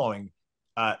is the following: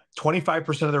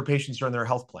 25% of their patients are in their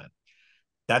health plan.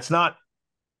 That's not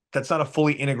a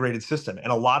fully integrated system,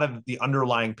 and a lot of the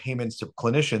underlying payments to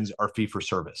clinicians are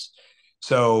fee-for-service.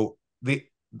 So we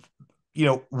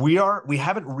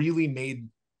haven't really made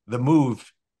the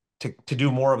move to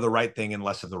do more of the right thing and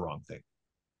less of the wrong thing.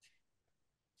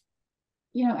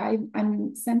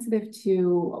 I'm sensitive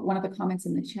to one of the comments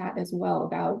in the chat as well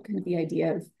about kind of the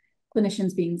idea of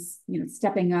clinicians being,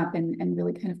 stepping up and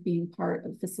really kind of being part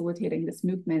of facilitating this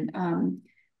movement,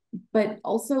 but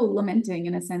also lamenting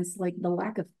in a sense, like the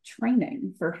lack of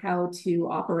training for how to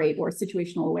operate or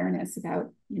situational awareness about,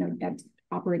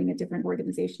 operating at different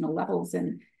organizational levels.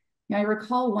 And I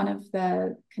recall one of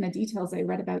the kind of details I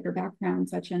read about your background,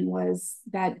 Sachin, was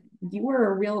that you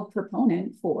were a real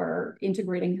proponent for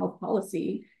integrating health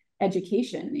policy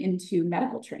education into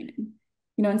medical training.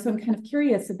 And so I'm kind of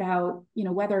curious about,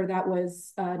 whether that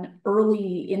was an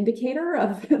early indicator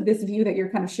of this view that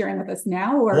you're kind of sharing with us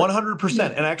now, or 100%.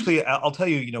 And actually, I'll tell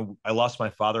you, I lost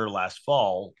my father last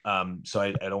fall, so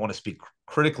I don't want to speak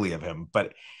critically of him,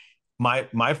 but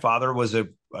my father was an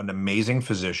amazing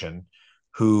physician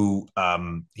who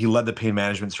he led the pain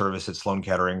management service at Sloan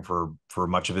Kettering for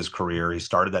much of his career. He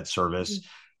started that service,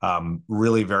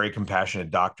 really very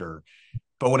compassionate doctor.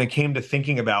 But when it came to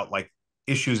thinking about like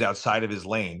issues outside of his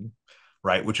lane,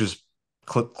 right, which is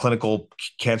clinical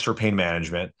cancer pain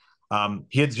management,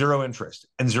 he had zero interest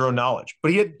and zero knowledge.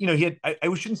 But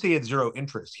I shouldn't say he had zero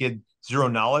interest. He had zero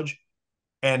knowledge,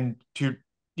 and to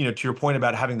your point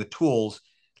about having the tools,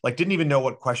 like didn't even know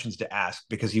what questions to ask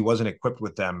because he wasn't equipped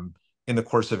with them in the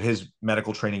course of his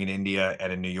medical training in India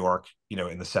and in New York, in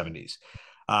the 70s.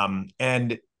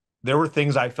 And there were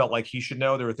things I felt like he should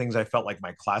know. There were things I felt like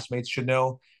my classmates should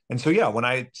know. And so, yeah, when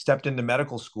I stepped into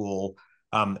medical school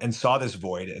and saw this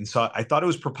void I thought it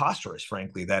was preposterous,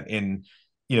 frankly, that in,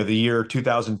 the year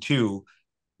 2002,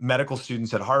 medical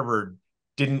students at Harvard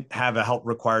didn't have a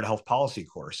required health policy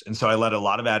course. And so I led a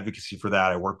lot of advocacy for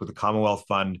that. I worked with the Commonwealth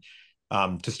Fund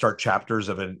to start chapters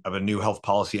of a new health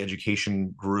policy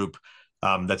education group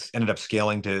that's ended up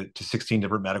scaling to 16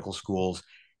 different medical schools.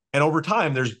 And over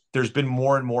time, there's been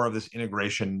more and more of this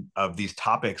integration of these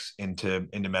topics into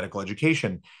medical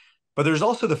education. But there's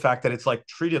also the fact that it's like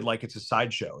treated like it's a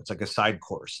sideshow. It's like a side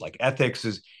course. Like ethics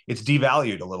it's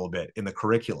devalued a little bit in the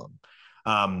curriculum.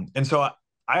 And so I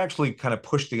actually kind of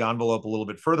pushed the envelope a little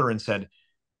bit further and said,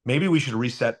 maybe we should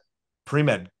reset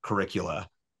pre-med curricula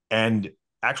and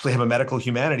actually have a medical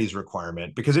humanities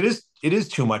requirement, because it is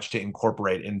too much to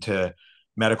incorporate into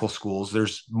medical schools.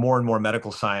 There's more and more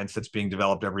medical science that's being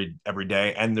developed every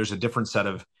day, and there's a different set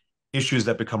of issues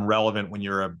that become relevant when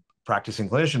you're a practicing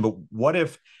clinician. But what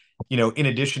if, in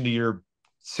addition to your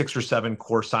 6 or 7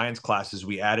 core science classes,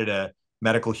 we added a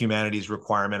medical humanities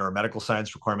requirement or a medical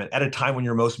science requirement at a time when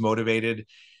you're most motivated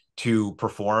to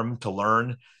perform, to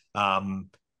learn? I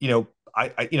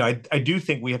do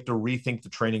think we have to rethink the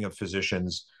training of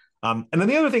physicians. And then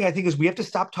the other thing I think is we have to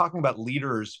stop talking about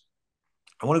leaders.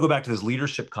 I want to go back to this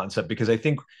leadership concept, because I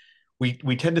think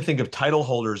we tend to think of title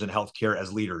holders in healthcare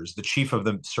as leaders: the chief of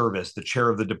the service, the chair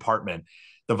of the department,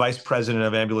 the vice president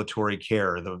of ambulatory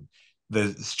care,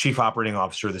 the chief operating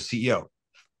officer, the CEO.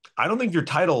 I don't think your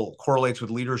title correlates with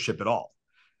leadership at all.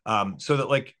 So that,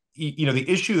 like, the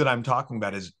issue that I'm talking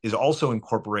about is also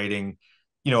incorporating,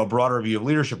 a broader view of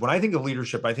leadership. When I think of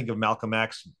leadership, I think of Malcolm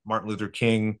X, Martin Luther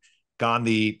King,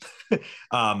 Gandhi,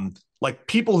 like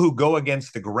people who go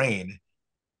against the grain,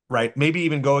 right? Maybe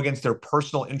even go against their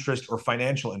personal interest or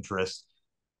financial interest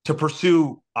to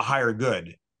pursue a higher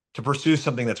good, to pursue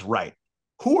something that's right.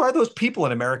 Who are those people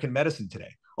in American medicine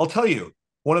today? I'll tell you,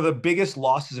 one of the biggest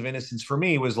losses of innocence for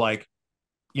me was like,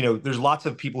 there's lots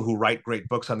of people who write great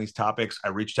books on these topics. I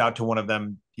reached out to one of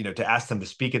them, to ask them to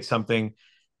speak at something,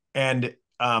 and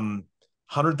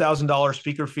 $100,000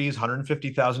 speaker fees,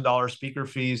 $150,000 speaker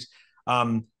fees.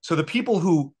 So the people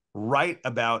who write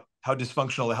about how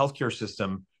dysfunctional the healthcare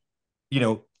system,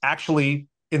 actually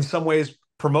in some ways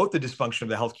promote the dysfunction of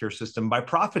the healthcare system by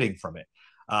profiting from it,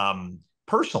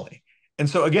 personally. And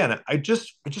so again, I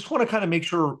just want to kind of make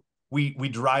sure we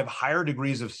drive higher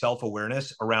degrees of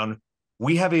self-awareness around,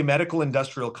 we have a medical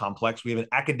industrial complex, we have an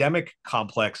academic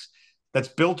complex that's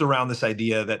built around this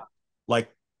idea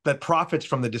that profits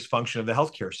from the dysfunction of the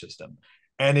healthcare system.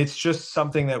 And it's just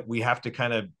something that we have to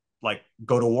kind of like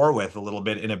go to war with a little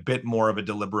bit in a bit more of a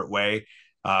deliberate way.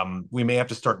 We may have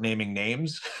to start naming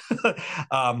names.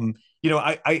 I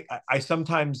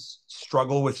sometimes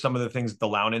struggle with some of the things that the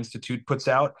Lown Institute puts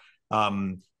out,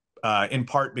 in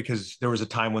part because there was a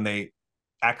time when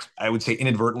I would say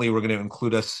inadvertently, were going to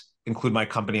include my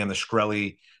company on the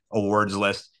Shkreli Awards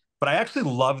list. But I actually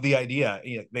love the idea.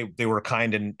 They were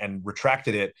kind and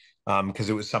retracted it because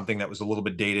it was something that was a little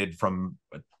bit dated from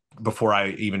before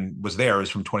I even was there. It was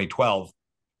from 2012.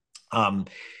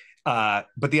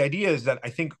 But the idea is that I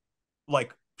think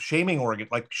shame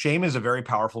is a very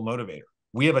powerful motivator.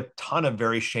 We have a ton of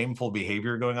very shameful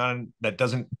behavior going on that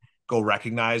doesn't go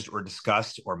recognized or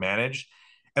discussed or managed.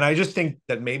 And I just think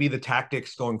that maybe the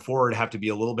tactics going forward have to be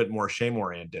a little bit more shame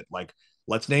oriented. Like,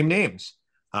 let's name names.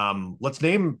 Let's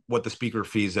name what the speaker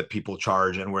fees that people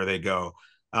charge and where they go,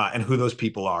 and who those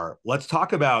people are. Let's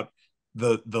talk about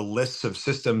the lists of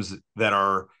systems that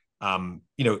are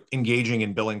engaging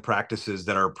in billing practices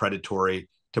that are predatory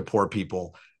to poor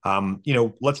people.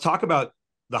 Let's talk about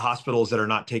the hospitals that are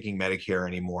not taking Medicare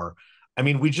anymore. I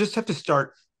mean, we just have to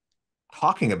start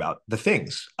talking about the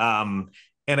things. And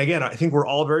again, I think we're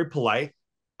all very polite,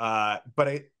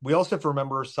 but we also have to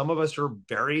remember some of us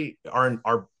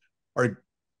are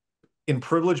in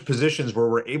privileged positions where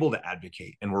we're able to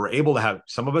advocate and we're able to have,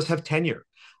 some of us have tenure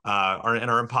and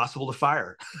are impossible to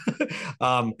fire.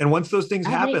 And once those things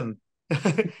happen,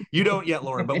 you don't yet,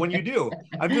 Lauren, but when you do,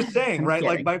 I'm just saying, right?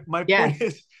 Like my point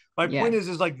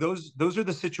is like those are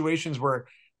the situations where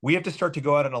we have to start to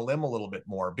go out on a limb a little bit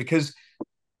more, because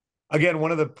again,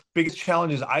 one of the biggest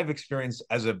challenges I've experienced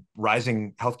as a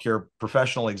rising healthcare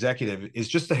professional executive is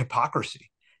just the hypocrisy.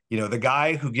 The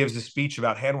guy who gives a speech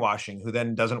about hand washing, who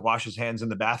then doesn't wash his hands in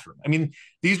the bathroom. I mean,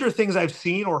 these are things I've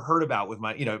seen or heard about with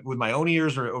my own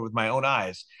ears or with my own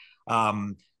eyes,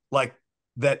 like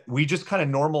that we just kind of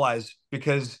normalize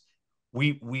because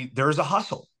there's a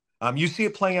hustle. You see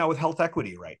it playing out with health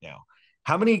equity right now.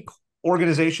 How many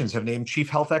organizations have named chief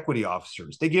health equity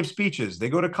officers? They give speeches, they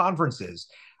go to conferences,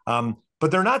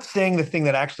 but they're not saying the thing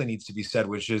that actually needs to be said,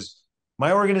 which is,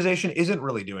 my organization isn't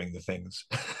really doing the things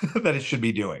that it should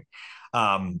be doing,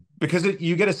 because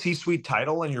you get a C-suite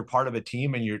title and you're part of a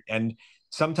team, and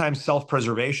sometimes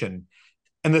self-preservation.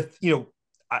 And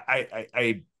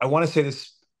I want to say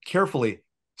this carefully.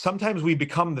 Sometimes we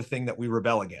become the thing that we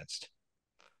rebel against,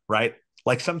 right?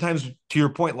 Like sometimes, to your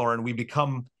point, Lauren, we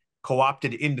become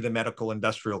co-opted into the medical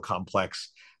industrial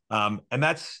complex. And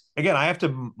that's, again, I have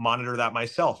to monitor that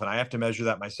myself and I have to measure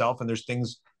that myself. And there's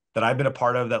things that I've been a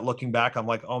part of that, looking back, I'm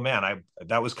like, oh man,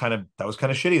 that was kind of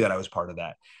shitty that I was part of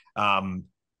that.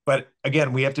 But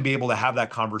again, we have to be able to have that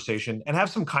conversation and have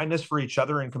some kindness for each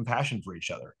other and compassion for each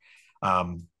other.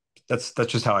 That's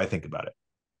just how I think about it.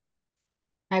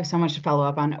 I have so much to follow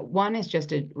up on. One is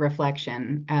just a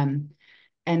reflection.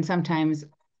 And sometimes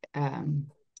I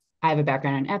have a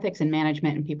background in ethics and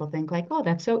management, and people think like, oh,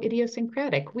 that's so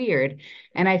idiosyncratic, weird.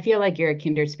 And I feel like you're a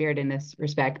kindred spirit in this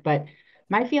respect. But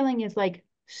my feeling is like,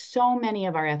 so many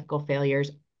of our ethical failures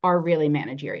are really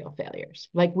managerial failures.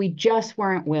 Like we just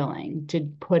weren't willing to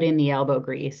put in the elbow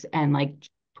grease and like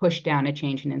push down a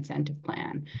change in incentive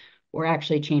plan or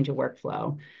actually change a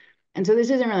workflow. And so this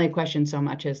isn't really a question so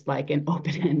much as like an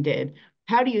open-ended,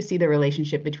 how do you see the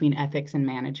relationship between ethics and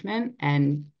management?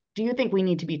 And do you think we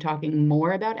need to be talking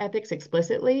more about ethics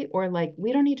explicitly, or like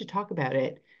we don't need to talk about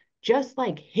it, just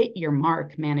like hit your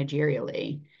mark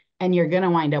managerially, and you're going to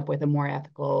wind up with a more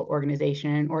ethical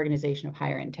organization, an organization of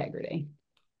higher integrity?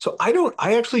 So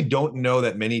I actually don't know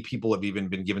that many people have even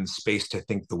been given space to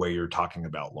think the way you're talking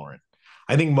about, Lauren.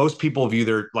 I think most people view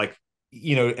their, like,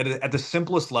 at the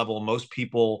simplest level, most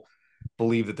people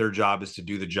believe that their job is to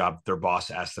do the job their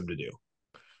boss asked them to do,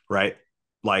 right?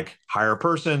 Like hire a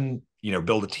person,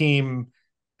 build a team,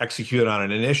 execute on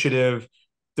an initiative.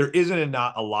 There isn't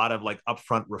not a lot of like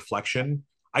upfront reflection.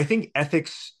 I think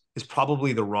ethics is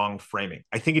probably the wrong framing.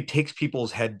 I think it takes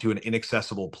people's head to an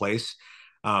inaccessible place.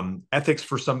 Ethics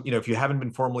for some, if you haven't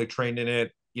been formally trained in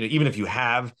it, even if you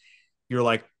have, you're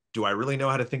like, do I really know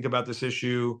how to think about this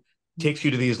issue? Takes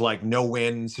you to these like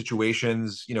no-win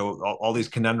situations, all these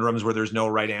conundrums where there's no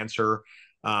right answer.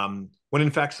 When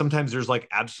in fact, sometimes there's like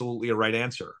absolutely a right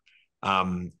answer.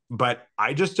 But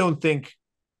I just don't think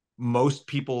most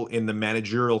people in the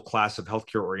managerial class of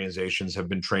healthcare organizations have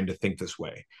been trained to think this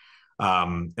way.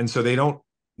 And so they don't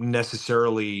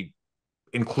necessarily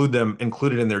include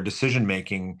it in their decision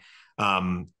making.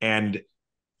 And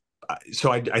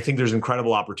so I think there's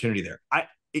incredible opportunity there.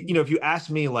 If you ask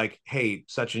me like, hey,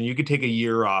 Sachin, you could take a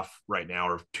year off right now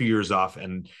or 2 years off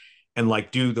and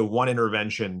like do the one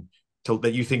intervention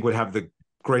that you think would have the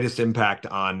greatest impact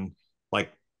on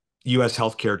like US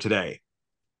healthcare today.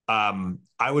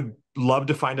 I would love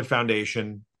to find a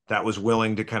foundation that was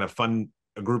willing to kind of fund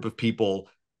a group of people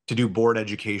to do board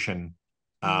education,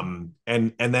 and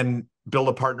then build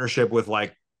a partnership with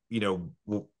like,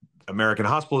 American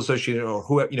Hospital Association or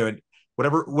who,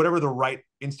 whatever the right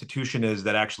institution is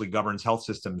that actually governs health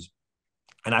systems.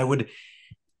 And I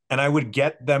would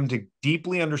get them to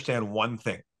deeply understand one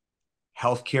thing: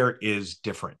 healthcare is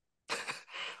different,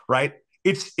 right?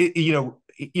 And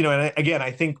again,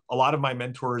 I think a lot of my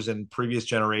mentors in previous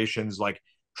generations like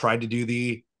tried to do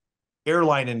the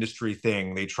airline industry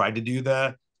thing. They tried to do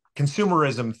the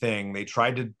consumerism thing. They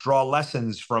tried to draw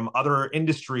lessons from other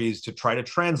industries to try to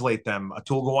translate them.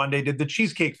 Atul Gawande did the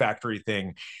Cheesecake Factory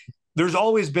thing. There's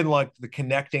always been like the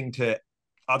connecting to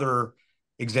other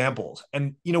examples.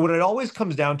 And, what it always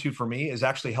comes down to for me is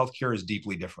actually healthcare is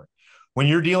deeply different. When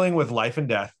you're dealing with life and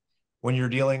death, when you're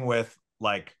dealing with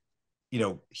like,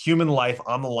 human life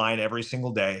on the line every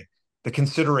single day, the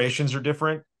considerations are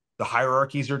different. the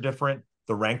hierarchies are different,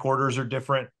 the rank orders are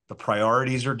different, the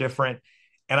priorities are different.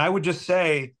 And I would just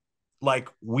say, like,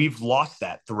 we've lost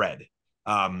that thread.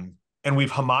 And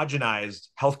we've homogenized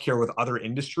healthcare with other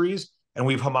industries, and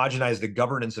we've homogenized the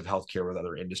governance of healthcare with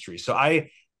other industries. So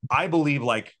I believe,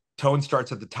 like, tone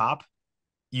starts at the top.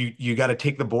 You got to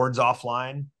take the boards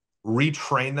offline,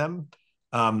 retrain them.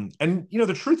 And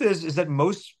the truth is that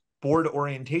most board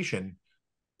orientation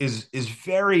is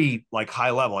very, like, high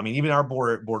level. I mean, even our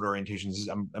board orientations,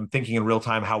 I'm thinking in real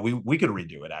time how we could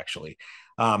redo it actually.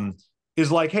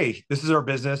 Is like, hey, this is our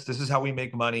business, this is how we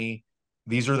make money,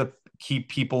 these are the key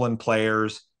people and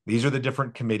players, these are the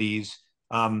different committees.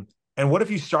 And what if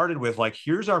you started with, like,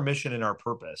 here's our mission and our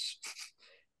purpose,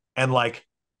 and, like,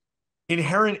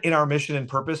 inherent in our mission and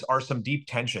purpose are some deep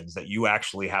tensions that you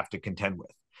actually have to contend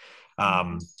with.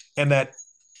 And that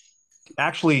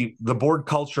actually the board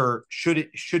culture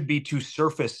should be to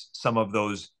surface some of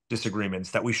those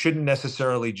disagreements, that we shouldn't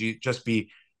necessarily just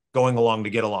be going along to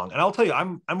get along. And I'll tell you,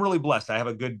 I'm really blessed. I have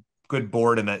a good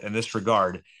board in this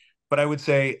regard. But I would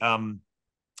say,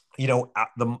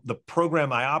 the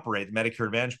program I operate, the Medicare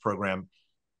Advantage program,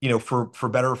 for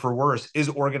better or for worse, is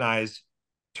organized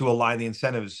to align the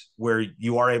incentives where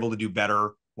you are able to do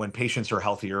better when patients are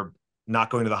healthier, not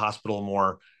going to the hospital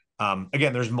more.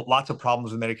 Again, there's lots of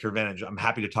problems with Medicare Advantage. I'm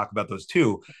happy to talk about those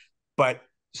too. But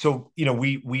so,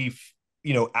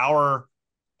 our,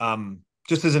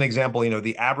 just as an example,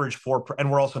 the average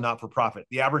and we're also not for profit,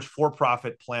 the average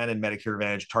for-profit plan in Medicare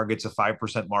Advantage targets a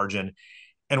 5% margin.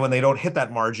 And when they don't hit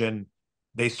that margin,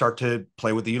 they start to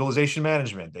play with the utilization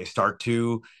management. They start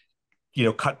to,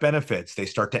 cut benefits. They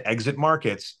start to exit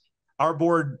markets. Our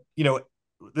board,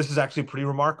 this is actually pretty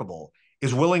remarkable,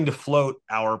 is willing to float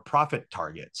our profit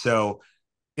target. So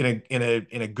in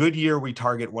a good year, we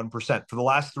target 1%. For the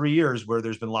last 3 years, where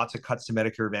there's been lots of cuts to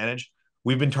Medicare Advantage,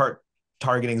 we've been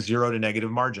targeting 0 to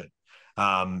negative margin,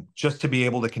 just to be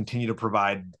able to continue to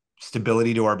provide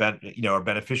stability to our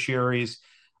beneficiaries,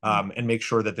 and make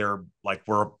sure that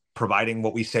we're providing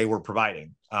what we say we're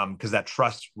providing, because that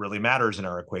trust really matters in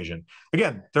our equation.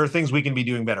 Again, there are things we can be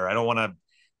doing better.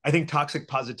 I think toxic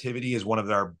positivity is one of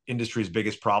our industry's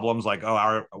biggest problems. Like,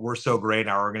 oh, we're so great, and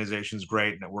our organization's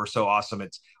great, and we're so awesome.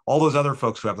 It's all those other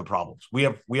folks who have the problems. We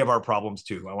have our problems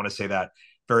too. I want to say that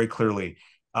very clearly.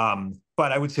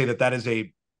 But I would say that is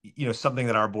something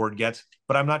that our board gets,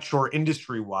 but I'm not sure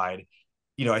industry wide.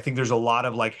 I think there's a lot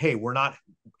of, like, hey, we're not.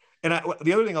 And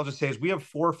the other thing I'll just say is we have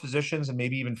 4 physicians and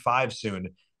maybe even 5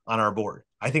 soon on our board.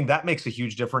 I think that makes a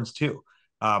huge difference too.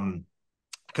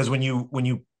 Because when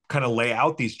you kind of lay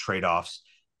out these trade-offs,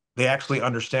 they actually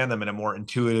understand them in a more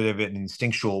intuitive and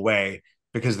instinctual way,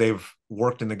 because they've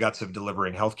worked in the guts of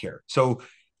delivering healthcare. So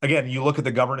again, you look at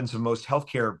the governance of most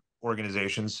healthcare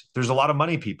organizations, there's a lot of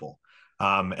money people.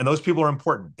 And those people are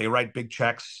important. They write big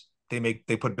checks, they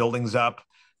put buildings up.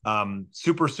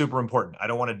 Super, super important. I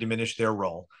don't want to diminish their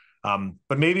role.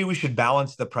 But maybe we should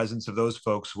balance the presence of those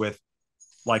folks with,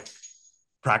 like,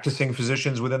 practicing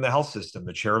physicians within the health system,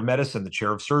 the chair of medicine, the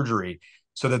chair of surgery,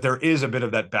 so that there is a bit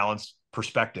of that balanced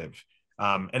perspective.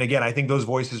 And again, I think those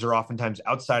voices are oftentimes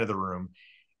outside of the room.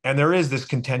 And there is this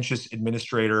contentious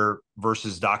administrator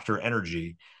versus doctor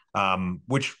energy,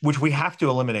 which we have to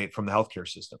eliminate from the healthcare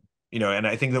system. And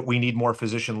I think that we need more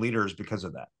physician leaders because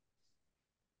of that.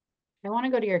 I want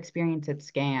to go to your experience at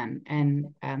SCAN,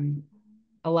 and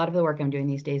a lot of the work I'm doing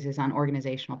these days is on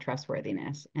organizational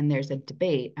trustworthiness. And there's a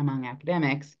debate among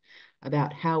academics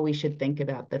about how we should think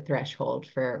about the threshold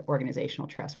for organizational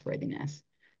trustworthiness.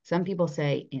 Some people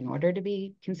say, in order to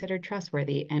be considered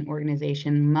trustworthy, an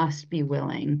organization must be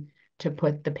willing to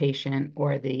put the patient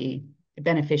or the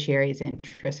beneficiary's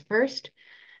interest first.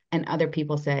 And other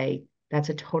people say, that's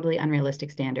a totally unrealistic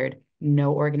standard.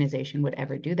 No organization would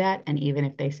ever do that. And even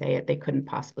if they say it, they couldn't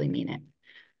possibly mean it.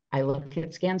 I look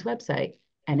at SCAN's website,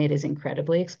 and it is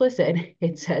incredibly explicit.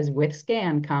 It says, with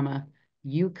SCAN,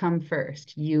 you come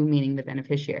first, you meaning the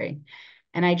beneficiary.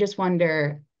 And I just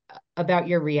wonder about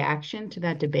your reaction to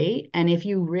that debate. And if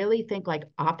you really think, like,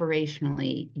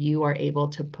 operationally, you are able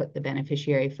to put the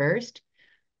beneficiary first,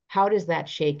 how does that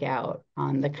shake out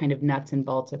on the kind of nuts and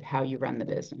bolts of how you run the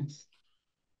business?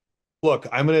 Look,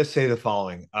 I'm going to say the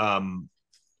following.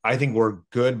 I think we're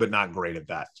good, but not great at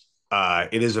that.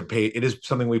 It is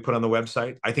something we put on the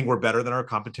website. I think we're better than our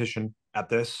competition at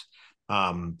this.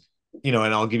 And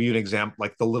I'll give you an example,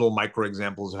 like the little micro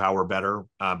examples of how we're better,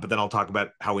 but then I'll talk about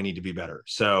how we need to be better.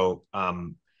 So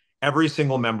every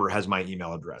single member has my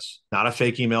email address, not a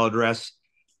fake email address,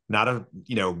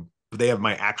 they have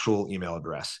my actual email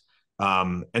address.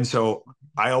 And so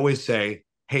I always say,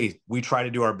 hey, we try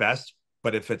to do our best,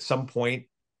 but if at some point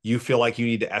you feel like you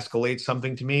need to escalate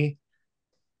something to me,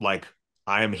 like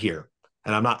I am here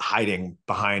and I'm not hiding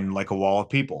behind like a wall of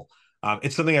people.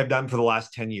 It's something I've done for the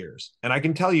last 10 years. And I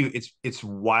can tell you it's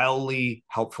wildly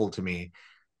helpful to me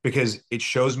because it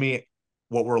shows me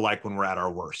what we're like when we're at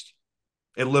our worst.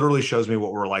 It literally shows me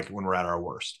what we're like when we're at our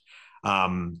worst.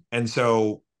 And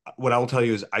so what I will tell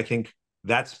you is I think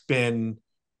that's been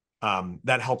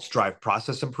that helps drive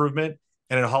process improvement,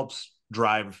 and it helps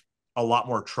drive a lot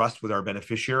more trust with our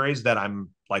beneficiaries that I'm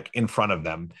like in front of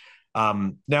them.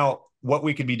 Now, what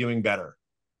we could be doing better.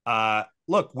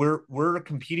 Look, we're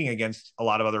competing against a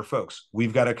lot of other folks.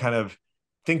 We've got to kind of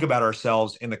think about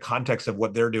ourselves in the context of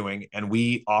what they're doing, and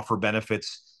we offer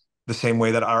benefits the same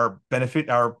way that our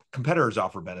competitors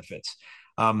offer benefits.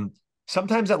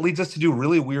 Sometimes that leads us to do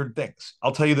really weird things.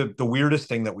 I'll tell you the weirdest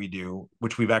thing that we do,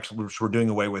 which we're doing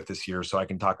away with this year, so I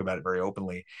can talk about it very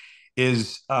openly,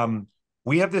 is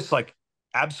we have this like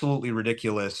absolutely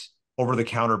ridiculous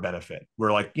over-the-counter benefit.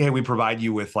 We're like, yeah, we provide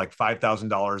you with like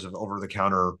 $5,000 of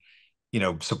over-the-counter,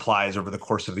 supplies over the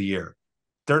course of the year.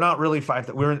 They're not really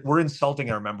we're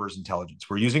insulting our members' intelligence.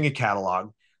 We're using a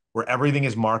catalog where everything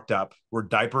is marked up, where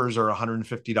diapers are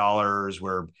 $150,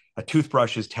 where a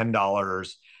toothbrush is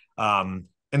 $10.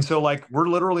 And so like we're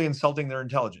literally insulting their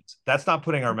intelligence. That's not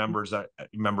putting our members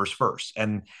first.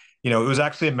 And it was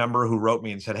actually a member who wrote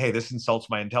me and said, "Hey, this insults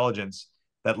my intelligence."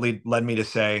 That led me to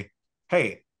say,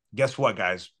 "Hey, guess what,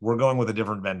 guys? We're going with a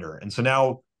different vendor." And so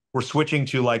now we're switching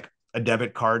to like a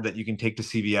debit card that you can take to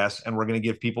CVS, and we're going to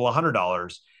give people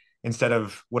 $100 instead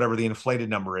of whatever the inflated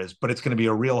number is, but it's going to be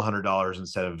a real $100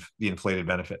 instead of the inflated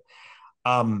benefit.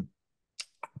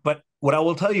 But what I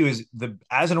will tell you is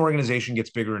as an organization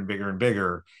gets bigger and bigger and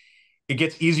bigger, it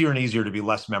gets easier and easier to be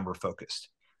less member focused.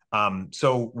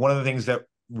 So one of the things that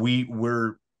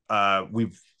we've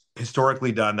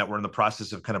historically done that we're in the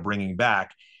process of kind of bringing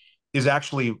back is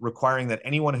actually requiring that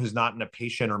anyone who's not in a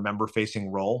patient or member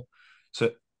facing role,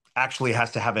 so actually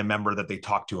has to have a member that they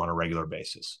talk to on a regular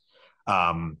basis.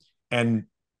 And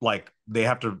like they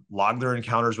have to log their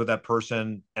encounters with that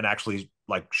person and actually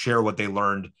like share what they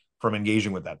learned from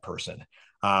engaging with that person.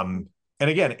 And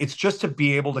again, it's just to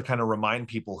be able to kind of remind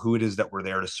people who it is that we're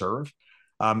there to serve.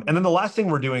 And then the last thing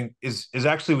we're doing is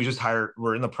actually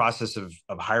we're in the process of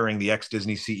hiring the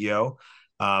ex-Disney CEO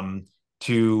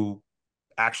to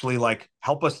actually like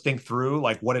help us think through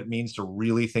like what it means to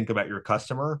really think about your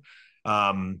customer.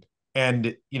 And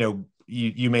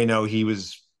you may know he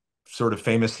was sort of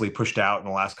famously pushed out in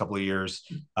the last couple of years.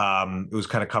 It was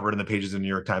kind of covered in the pages of the New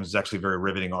York Times. It's actually a very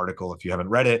riveting article if you haven't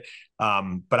read it.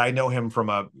 But I know him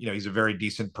from he's a very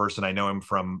decent person. I know him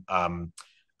from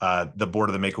the board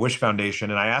of the Make-A-Wish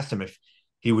Foundation. And I asked him if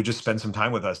he would just spend some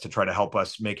time with us to try to help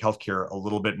us make healthcare a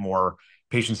little bit more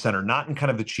patient-centered, not in kind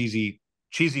of the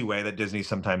cheesy way that Disney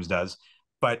sometimes does,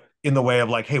 but in the way of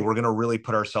like, hey, we're going to really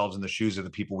put ourselves in the shoes of the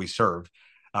people we serve.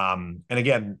 And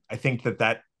again, I think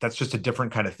that's just a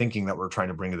different kind of thinking that we're trying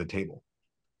to bring to the table.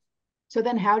 So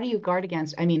then how do you guard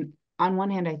against, on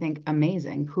one hand, I think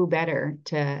amazing, who better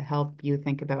to help you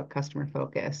think about customer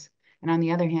focus? And on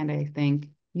the other hand, I think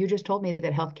you just told me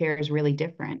that healthcare is really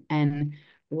different. And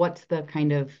what's the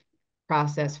kind of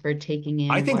process for taking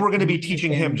in? I think we're going to be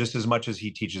teaching him just as much as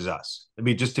he teaches us.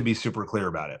 Just to be super clear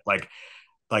about it. Like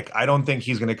I don't think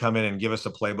he's going to come in and give us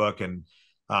a playbook. And,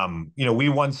 we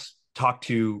once talked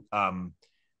to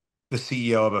the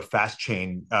CEO of a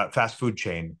fast food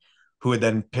chain who had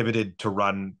then pivoted to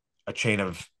run a chain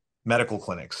of medical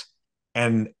clinics.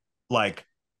 And like,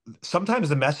 sometimes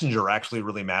the messenger actually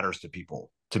really matters to people,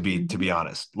 to be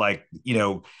honest. Like,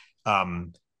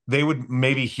 they would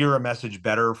maybe hear a message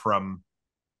better from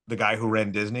the guy who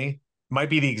ran Disney. Might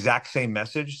be the exact same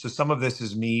message. So some of this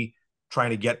is me trying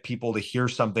to get people to hear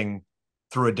something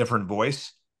through a different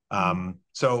voice.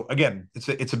 So again,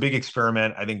 it's a big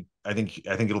experiment. I think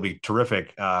it'll be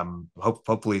terrific.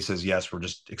 Hopefully he says yes. We're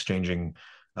just exchanging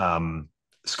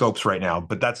scopes right now,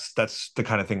 but that's the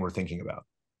kind of thing we're thinking about.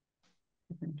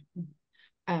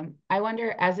 I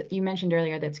wonder, as you mentioned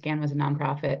earlier, that SCAN was a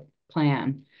nonprofit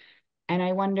plan, and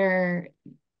I wonder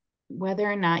whether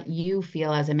or not you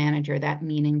feel as a manager that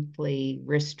meaningfully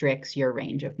restricts your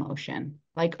range of motion.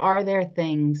 Like, are there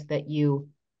things that you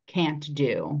can't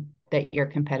do that your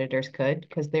competitors could?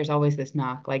 Because there's always this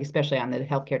knock, like especially on the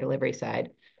healthcare delivery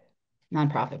side,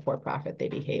 nonprofit, for-profit, they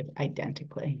behave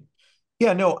identically.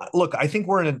 Yeah, no, look, I think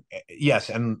yes.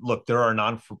 And look, there are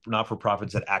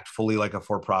not-for-profits that act fully like a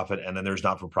for-profit. And then there's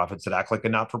not-for-profits that act like a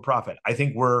not-for-profit. I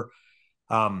think we're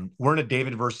in a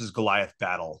David versus Goliath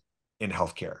battle in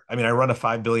healthcare. I run a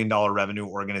 $5 billion revenue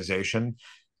organization,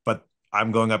 but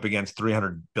I'm going up against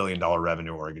 $300 billion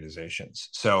revenue organizations.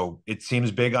 So it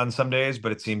seems big on some days,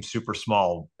 but it seems super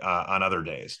small on other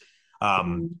days.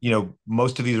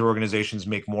 Most of these organizations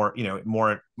make more,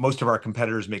 most of our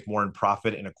competitors make more in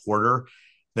profit in a quarter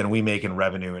than we make in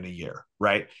revenue in a year,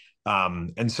 right?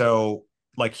 And so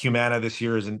like Humana this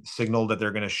year has signaled that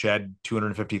they're going to shed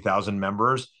 250,000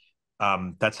 members.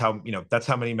 That's how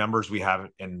many members we have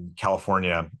in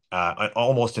California,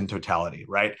 almost in totality,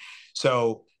 right?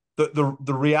 So the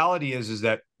reality is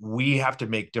that we have to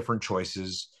make different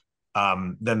choices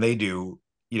than they do,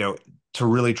 to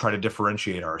really try to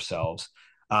differentiate ourselves.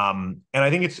 And I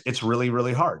think it's really,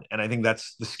 really hard. And I think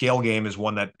that's the scale game is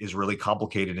one that is really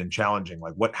complicated and challenging.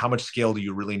 Like how much scale do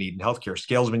you really need in healthcare?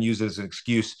 Scale has been used as an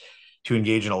excuse to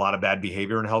engage in a lot of bad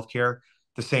behavior in healthcare.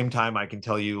 At the same time, I can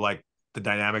tell you like the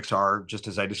dynamics are just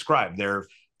as I described. They're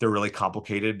really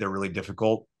complicated. They're really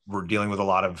difficult. We're dealing with a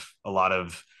lot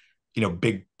of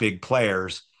big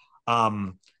players.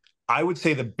 I would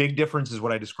say the big difference is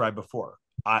what I described before.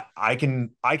 I can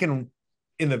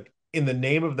in the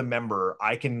name of the member,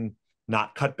 I can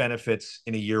not cut benefits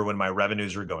in a year when my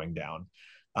revenues are going down,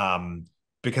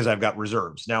 because I've got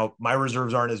reserves. Now, my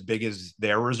reserves aren't as big as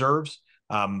their reserves,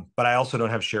 but I also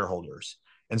don't have shareholders.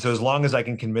 And so as long as I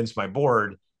can convince my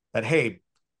board that, hey,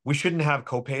 we shouldn't have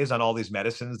copays on all these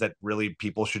medicines that really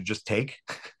people should just take,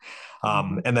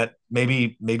 and that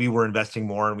maybe we're investing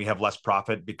more and we have less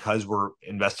profit because we're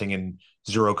investing in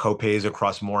zero copays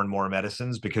across more and more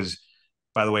medicines. Because,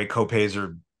 by the way, copays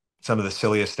are some of the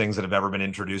silliest things that have ever been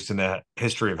introduced in the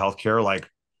history of healthcare. Like,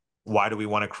 why do we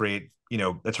want to create,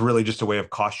 that's really just a way of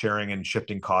cost sharing and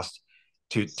shifting cost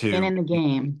to skin in the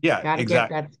game. Yeah, Gotta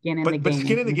exactly. Get that skin in the game. But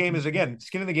skin in the game is, again,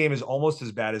 skin in the game is almost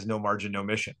as bad as no margin, no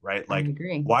mission, right? Like, I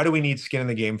agree. Why do we need skin in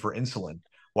the game for insulin?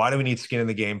 Why do we need skin in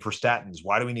the game for statins?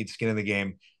 Why do we need skin in the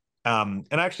game? And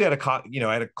I actually had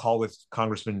a call with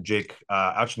Congressman Jake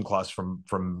Auchincloss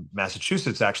from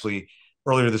Massachusetts actually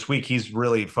earlier this week. He's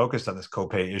really focused on this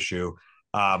copay issue.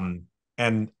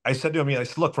 And I said to him, I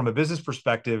said, look, from a business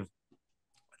perspective,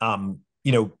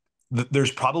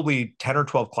 there's probably 10 or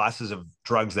 12 classes of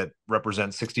drugs that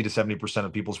represent 60 to 70%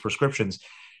 of people's prescriptions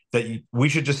that we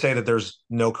should just say that there's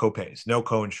no copays, no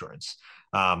coinsurance.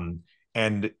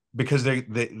 And because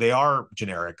they are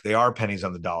generic, they are pennies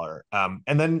on the dollar.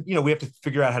 And then, we have to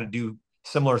figure out how to do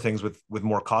similar things with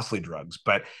more costly drugs.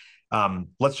 But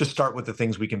let's just start with the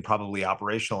things we can probably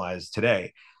operationalize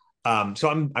today. So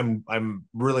I'm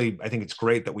really, I think it's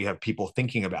great that we have people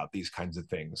thinking about these kinds of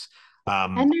things.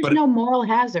 And there's no moral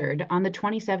hazard on the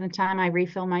 27th time I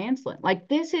refill my insulin. Like,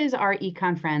 this is our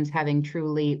econ friends having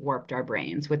truly warped our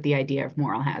brains with the idea of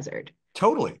moral hazard.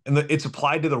 Totally. And it's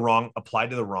applied to the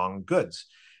wrong goods.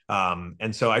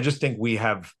 And so I just think we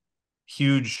have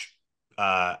huge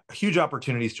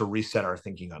opportunities to reset our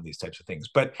thinking on these types of things.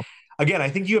 But again, I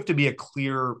think you have to be a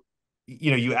clear,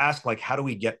 you ask, like, how do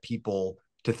we get people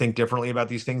to think differently about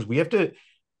these things? We have to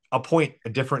appoint a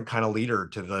different kind of leader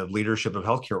to the leadership of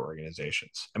healthcare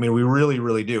organizations. I mean, we really,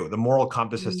 really do. The moral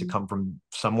compass has to come from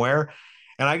somewhere.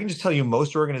 And I can just tell you,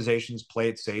 most organizations play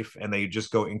it safe and they just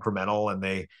go incremental, and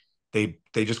they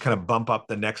just kind of bump up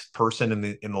the next person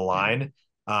in the line,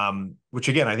 which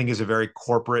again, I think is a very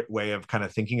corporate way of kind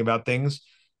of thinking about things.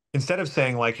 Instead of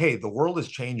saying like, hey, the world is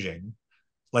changing.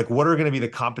 Like, what are going to be the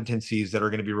competencies that are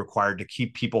going to be required to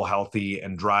keep people healthy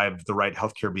and drive the right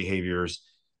healthcare behaviors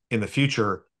in the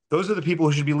future? Those are the people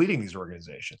who should be leading these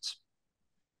organizations.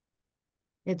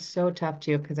 It's so tough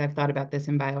too, because I've thought about this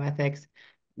in bioethics.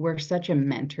 We're such a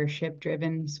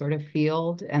mentorship-driven sort of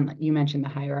field. And you mentioned the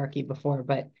hierarchy before,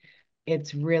 but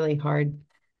it's really hard.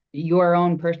 Your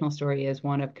own personal story is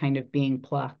one of kind of being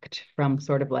plucked from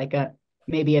sort of like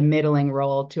maybe a middling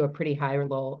role to a pretty high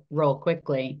role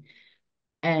quickly.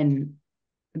 And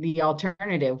the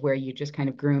alternative, where you just kind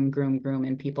of groom,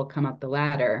 and people come up the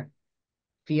ladder,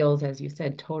 feels, as you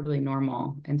said, totally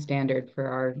normal and standard for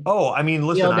our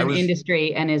listen,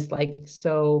 industry, and is like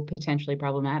so potentially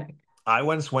problematic. I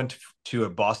once went to a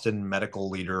Boston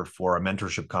medical leader for a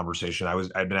mentorship conversation.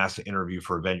 I'd been asked to interview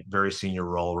for a very senior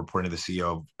role, reporting to the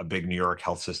CEO of a big New York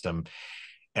health system.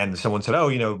 And someone said, oh,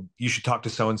 you should talk to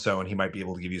so-and-so and he might be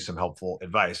able to give you some helpful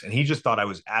advice. And he just thought I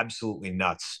was absolutely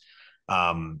nuts.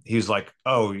 He was like,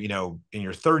 oh, in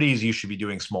your 30s, you should be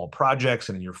doing small projects.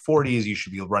 And in your 40s, you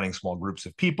should be running small groups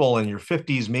of people. In your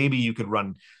 50s, maybe you could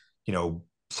run,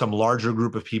 some larger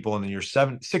group of people. And in your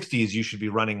 60s, you should be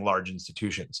running large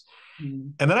institutions.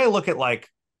 And then I look at, like,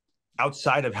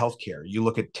 outside of healthcare, you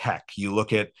look at tech, you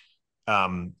look at,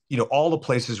 all the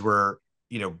places where,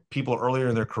 people earlier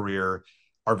in their career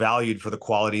are valued for the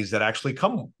qualities that actually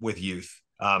come with youth,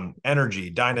 energy,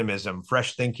 dynamism,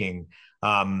 fresh thinking.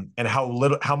 and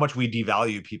how much we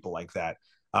devalue people like that.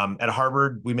 At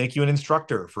Harvard, we make you an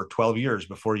instructor for 12 years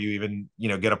before you even,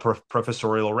 get a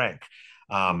professorial rank.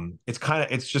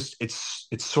 It's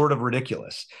sort of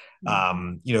ridiculous.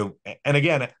 And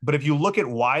again, but if you look at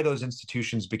why those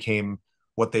institutions became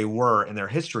what they were in their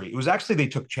history, it was actually they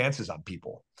took chances on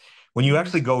people. When you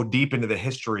actually go deep into the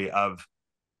history of,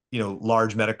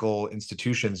 large medical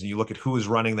institutions, and you look at who was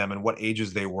running them and what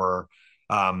ages they were,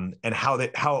 and how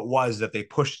it was that they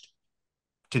pushed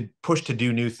to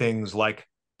do new things like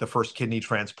the first kidney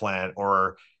transplant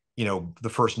or, the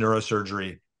first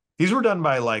neurosurgery. These were done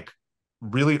by like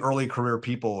really early career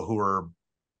people who were,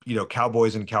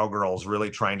 cowboys and cowgirls really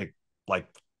trying to like,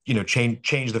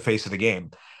 change the face of the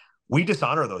game. We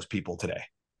dishonor those people today.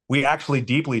 We actually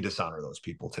deeply dishonor those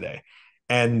people today.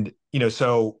 And,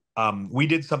 so we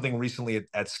did something recently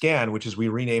at SCAN, which is we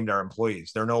renamed our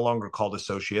employees. They're no longer called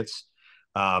associates.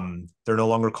 They're no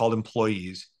longer called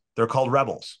employees. They're called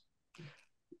rebels.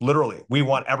 Literally, we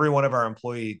want every one of our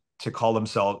employees to call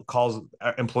themselves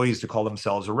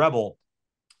a rebel.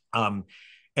 And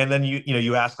then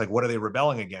you ask, like, what are they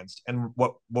rebelling against? And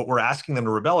what we're asking them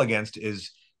to rebel against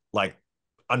is like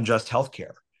unjust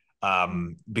healthcare,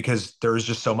 because there's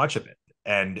just so much of it.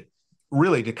 And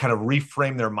really to kind of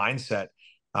reframe their mindset.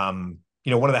 One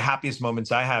of the happiest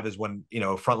moments I have is when,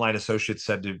 frontline associates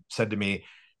said to me,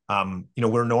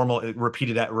 we're normal. It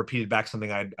repeated back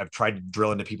something I've tried to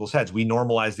drill into people's heads. We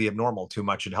normalize the abnormal too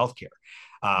much in healthcare.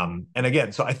 And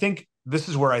again, so I think this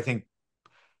is where I think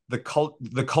the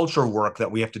culture work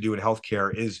that we have to do in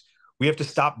healthcare is we have to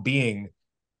stop being,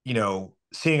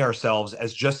 seeing ourselves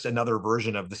as just another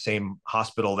version of the same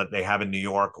hospital that they have in New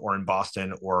York or in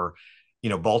Boston or,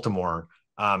 Baltimore.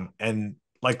 And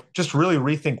like, just really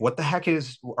rethink what the heck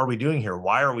are we doing here?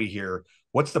 Why are we here?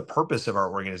 What's the purpose of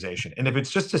our organization? And if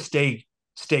it's just to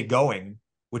stay going,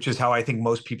 which is how I think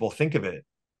most people think of it,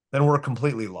 then we're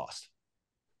completely lost.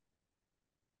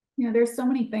 There's so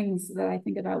many things that I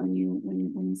think about when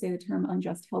you say the term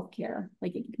unjust healthcare.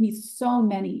 Like, it can be so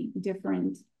many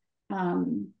different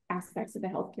aspects of the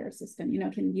healthcare system.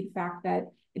 It can be the fact that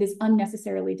it is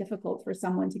unnecessarily difficult for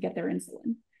someone to get their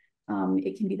insulin.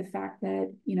 It can be the fact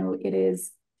that it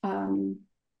is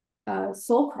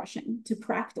soul crushing to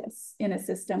practice in a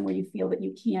system where you feel that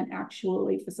you can't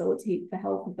actually facilitate the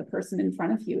health of the person in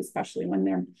front of you, especially when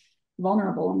they're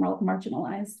vulnerable and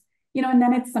marginalized. And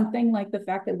then it's something like the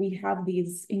fact that we have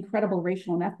these incredible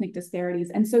racial and ethnic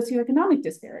disparities and socioeconomic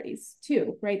disparities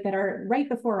too, right, that are right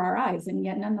before our eyes and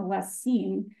yet nonetheless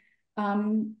seen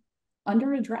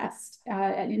under-addressed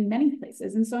in many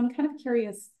places. And so I'm kind of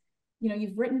curious,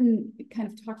 you've written kind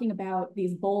of talking about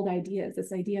these bold ideas,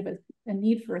 this idea of a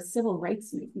need for a civil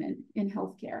rights movement in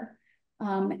healthcare.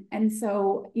 And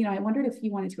so, I wondered if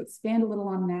you wanted to expand a little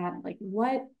on that, like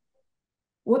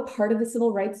what part of the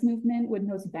civil rights movement would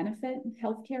most benefit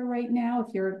healthcare right now,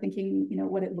 if you're thinking,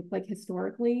 what it looked like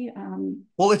historically?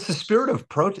 Well, it's the spirit of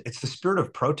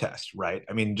protest, right?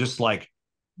 I mean, just like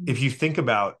if you think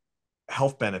about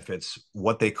health benefits,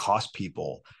 what they cost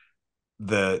people,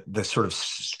 the sort of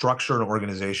structure and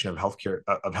organization of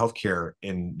healthcare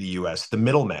in the U.S., the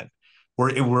middlemen,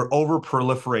 we're over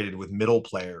proliferated with middle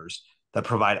players that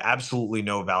provide absolutely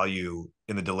no value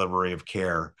in the delivery of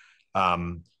care.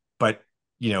 But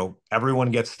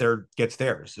everyone gets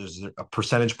theirs. There's a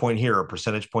percentage point here, a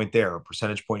percentage point there, a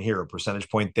percentage point here, a percentage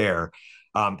point there.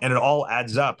 And it all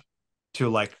adds up to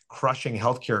like crushing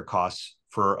healthcare costs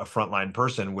for a frontline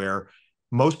person, where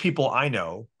most people I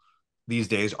know these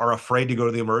days are afraid to go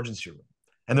to the emergency room.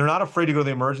 And they're not afraid to go to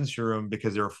the emergency room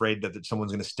because they're afraid that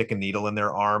someone's going to stick a needle in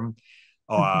their arm,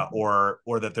 or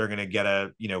that they're going to get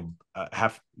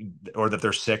or that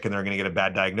they're sick and they're going to get a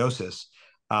bad diagnosis.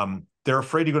 They're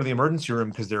afraid to go to the emergency room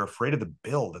because they're afraid of the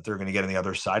bill that they're going to get on the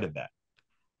other side of that.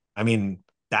 I mean,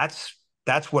 that's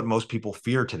what most people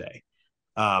fear today.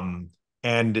 And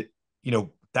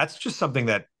that's just something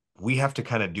that we have to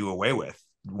kind of do away with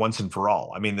once and for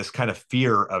all. I mean, this kind of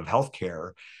fear of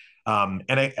healthcare. And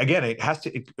again,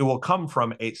 it will come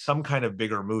from some kind of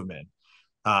bigger movement,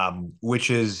 which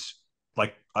is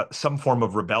like some form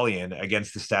of rebellion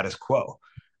against the status quo.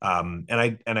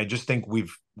 And I just think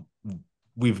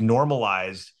we've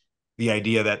normalized the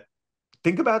idea that,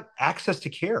 think about access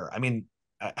to care. I mean,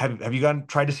 have you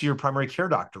tried to see your primary care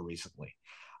doctor recently?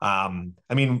 I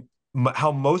mean,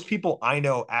 how most people I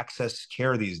know access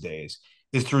care these days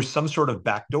is through some sort of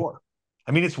back door.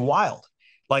 I mean, it's wild.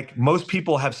 Like, most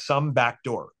people have some back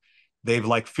door. They've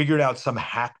like figured out some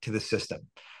hack to the system.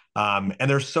 And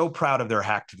they're so proud of their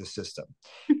hack to the system.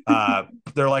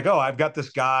 They're like, oh, I've got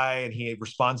this guy and he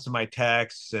responds to my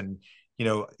texts, and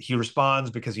he responds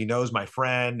because he knows my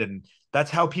friend, and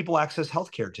That's how people access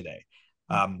healthcare today.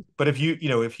 But if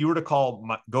you were to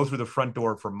go through the front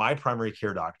door for my primary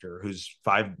care doctor, who's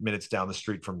 5 minutes down the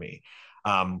street from me,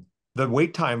 the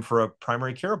wait time for a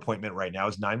primary care appointment right now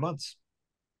is 9 months.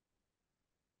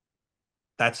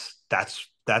 That's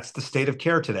the state of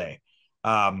care today.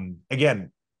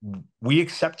 Again, we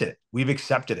accept it. We've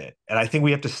accepted it. And I think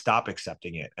we have to stop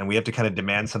accepting it. And we have to kind of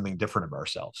demand something different of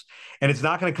ourselves. And it's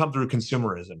not going to come through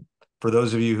consumerism. For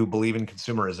those of you who believe in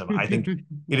consumerism, I think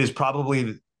it is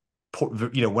probably,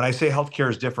 when I say healthcare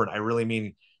is different, I really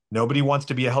mean nobody wants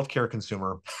to be a healthcare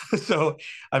consumer. So,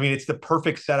 I mean, it's the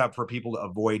perfect setup for people to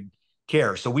avoid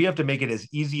care. So we have to make it as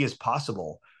easy as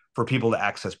possible for people to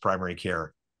access primary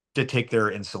care, to take their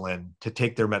insulin, to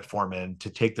take their metformin, to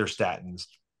take their statins.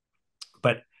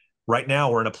 But right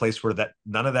now we're in a place where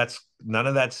none of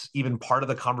that's even part of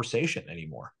the conversation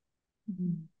anymore.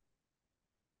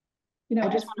 You know,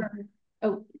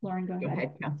 Lauren, go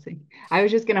ahead. Kelsey. I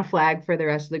was just going to flag for the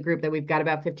rest of the group that we've got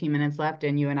about 15 minutes left,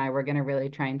 and you and I were going to really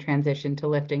try and transition to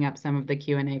lifting up some of the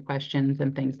Q&A questions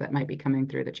and things that might be coming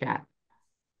through the chat.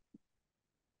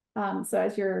 So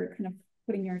as you're kind of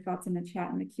putting your thoughts in the chat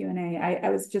and the Q&A, I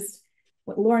was just,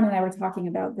 Lauren and I were talking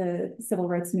about the civil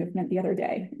rights movement the other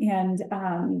day,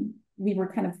 and we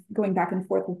were kind of going back and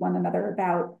forth with one another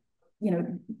about,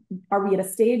 are we at a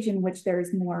stage in which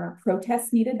there's more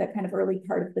protest needed? That kind of early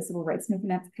part of the civil rights movement,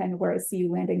 that's kind of where I see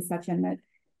you landing, Sachin, that,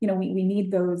 we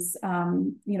need those,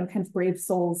 kind of brave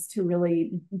souls to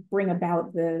really bring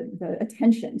about the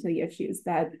attention to the issues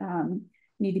that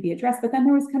need to be addressed. But then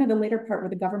there was kind of the later part where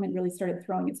the government really started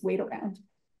throwing its weight around,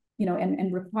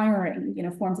 and requiring,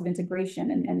 forms of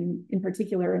integration, and in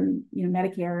particular,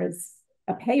 Medicare as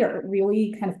a payer,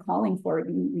 really kind of calling for it.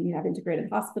 We have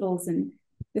integrated hospitals, and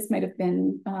this might have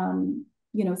been,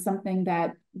 something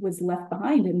that was left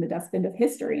behind in the dustbin of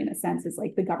history, in a sense, is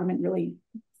like the government really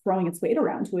throwing its weight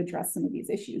around to address some of these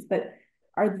issues. But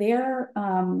are there,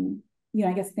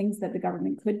 I guess, things that the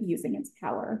government could be using its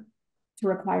power to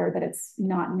require that it's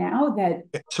not now?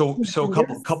 So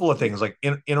a couple of things, like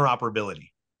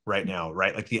interoperability right now,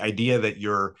 right? Like the idea that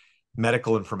your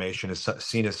medical information is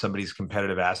seen as somebody's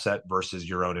competitive asset versus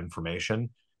your own information,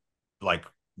 like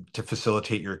to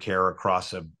facilitate your care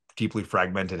across a deeply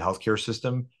fragmented healthcare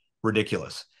system,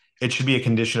 ridiculous. It should be a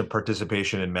condition of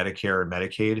participation in Medicare and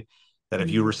Medicaid that if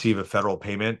you receive a federal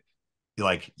payment,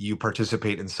 like you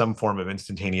participate in some form of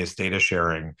instantaneous data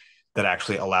sharing that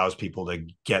actually allows people to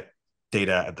get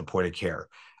data at the point of care.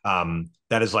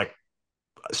 That is like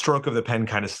stroke of the pen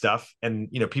kind of stuff. And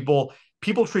people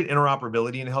treat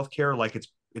interoperability in healthcare like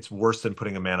it's worse than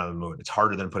putting a man on the moon. It's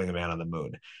harder than putting a man on the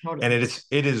moon. Totally. And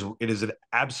it is an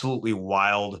absolutely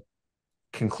wild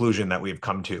conclusion that we've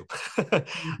come to.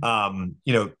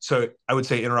 So I would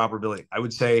say interoperability. I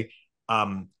would say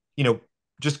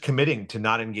just committing to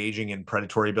not engaging in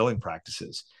predatory billing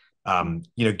practices.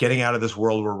 Getting out of this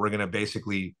world where we're going to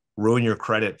basically ruin your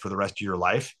credit for the rest of your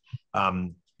life.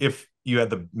 If you had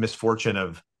the misfortune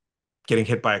of getting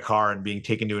hit by a car and being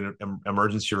taken to an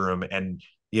emergency room, and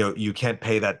you can't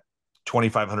pay that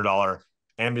 $2,500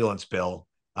 ambulance bill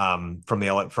from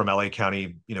LA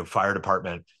County fire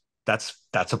department, that's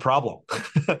a problem.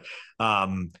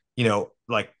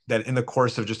 Like that in the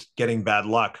course of just getting bad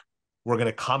luck, we're going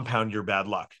to compound your bad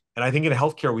luck. And I think in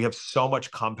healthcare we have so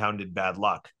much compounded bad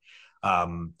luck.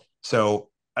 So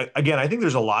again, I think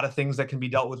there's a lot of things that can be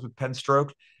dealt with pen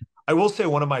stroke. I will say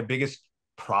one of my biggest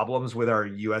problems with our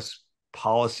U.S.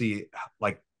 policy,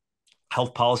 like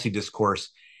health policy discourse,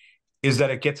 is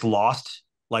that it gets lost.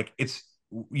 Like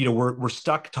we're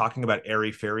stuck talking about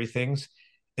airy fairy things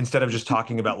instead of just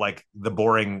talking about like the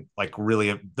boring, like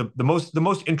really the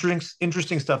most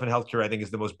interesting stuff in healthcare. I think is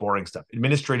the most boring stuff.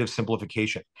 Administrative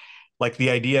simplification, like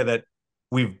the idea that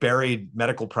we've buried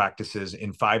medical practices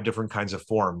in 5 different kinds of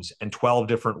forms and 12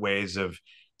 different ways of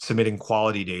submitting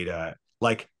quality data.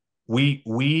 Like we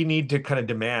need to kind of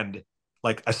demand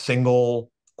like a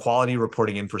single quality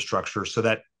reporting infrastructure so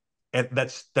that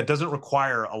doesn't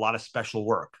require a lot of special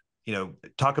work.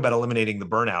 Talk about eliminating the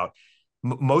burnout.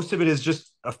 Most of it is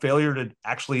just a failure to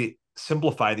actually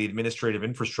simplify the administrative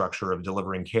infrastructure of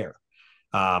delivering care.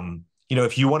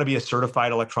 If you want to be a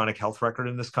certified electronic health record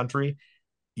in this country,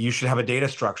 you should have a data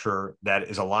structure that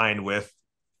is aligned with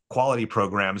quality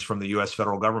programs from the US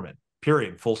federal government,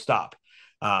 period, full stop.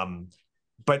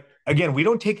 But again, we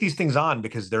don't take these things on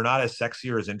because they're not as sexy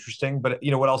or as interesting. But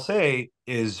what I'll say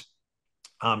is,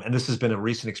 and this has been a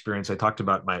recent experience. I talked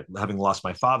about having lost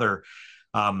my father.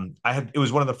 It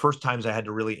was one of the first times I had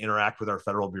to really interact with our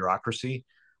federal bureaucracy.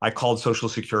 I called Social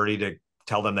Security to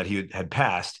tell them that he had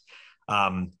passed.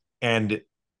 And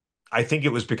I think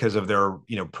it was because of their,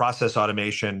 process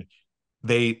automation,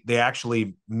 they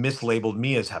actually mislabeled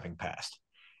me as having passed.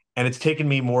 And it's taken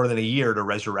me more than a year to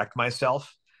resurrect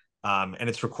myself. And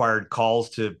it's required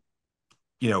calls to,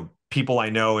 people I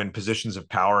know in positions of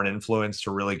power and influence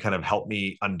to really kind of help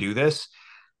me undo this.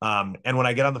 And when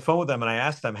I get on the phone with them and I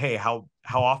ask them, hey, how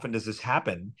often does this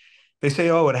happen? They say,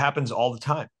 oh, it happens all the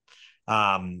time.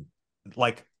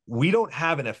 Like, we don't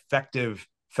have an effective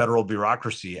federal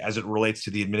bureaucracy as it relates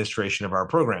to the administration of our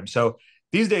program. So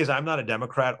these days, I'm not a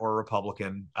Democrat or a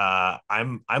Republican.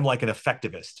 I'm like an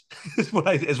effectivist, is what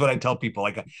I tell people.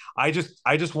 Like, I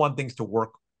just want things to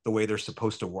work the way they're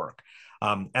supposed to work.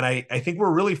 And I think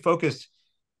we're really focused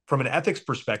from an ethics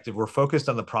perspective. We're focused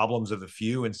on the problems of the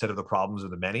few instead of the problems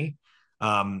of the many.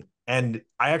 And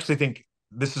I actually think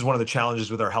this is one of the challenges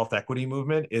with our health equity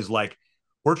movement is like,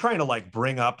 we're trying to like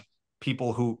bring up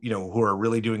people who are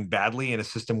really doing badly in a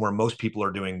system where most people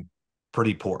are doing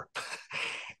pretty poor.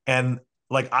 And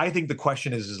like, I think the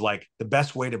question is like, the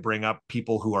best way to bring up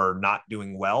people who are not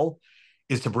doing well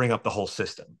is to bring up the whole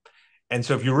system. And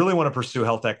so if you really want to pursue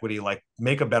health equity, like,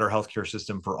 make a better healthcare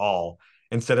system for all,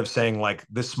 instead of saying like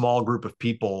this small group of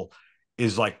people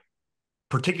is like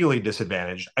particularly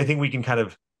disadvantaged. I think we can kind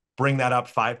of bring that up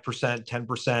 5%,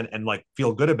 10% and like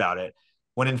feel good about it.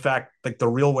 When in fact, like, the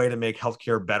real way to make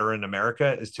healthcare better in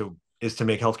America is to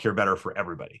make healthcare better for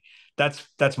everybody.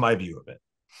 That's my view of it.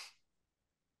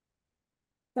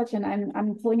 Sachin,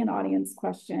 I'm pulling an audience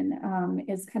question,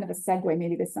 is kind of a segue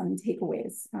maybe to some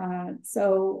takeaways.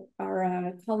 So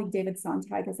our colleague David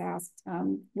Sontag has asked,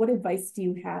 what advice do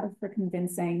you have for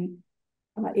convincing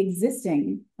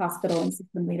existing hospital and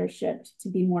system leadership to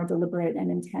be more deliberate and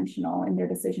intentional in their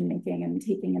decision-making and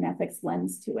taking an ethics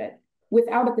lens to it,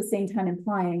 without at the same time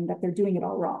implying that they're doing it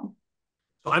all wrong?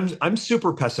 I'm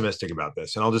super pessimistic about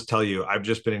this, and I'll just tell you, I've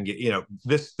just been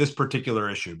this particular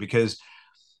issue because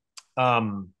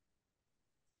I'm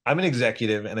an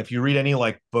executive, and if you read any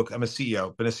like book, I'm a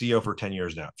CEO, been a CEO for 10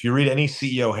 years now. If you read any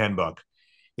CEO handbook,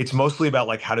 it's mostly about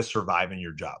like how to survive in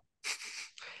your job.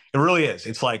 It really is.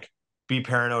 It's like, be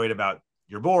paranoid about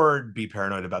your board, be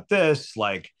paranoid about this,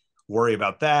 like, worry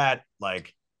about that,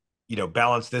 like,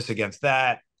 balance this against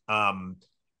that. And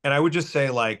I would just say,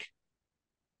 like,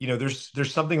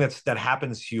 there's something that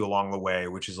happens to you along the way,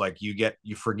 which is like,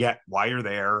 you forget why you're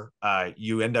there.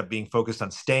 You end up being focused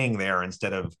on staying there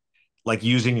instead of like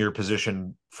using your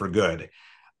position for good.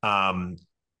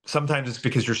 Sometimes it's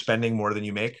because you're spending more than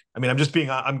you make. I mean,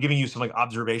 I'm giving you some like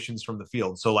observations from the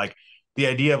field. So like, the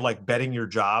idea of like betting your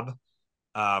job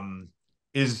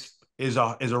is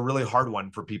a really hard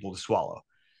one for people to swallow.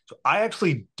 So I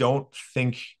actually don't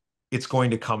think it's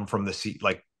going to come from the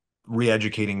like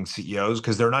re-educating CEOs,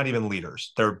 because they're not even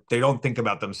leaders. They don't think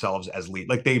about themselves as lead.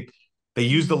 Like, they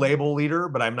use the label leader,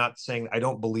 but I'm not saying, I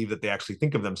don't believe that they actually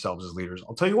think of themselves as leaders.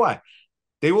 I'll tell you why.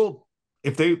 They will,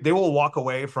 if they will walk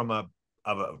away from a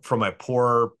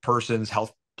poor person's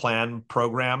health plan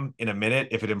program in a minute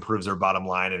if it improves their bottom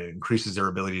line and it increases their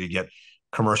ability to get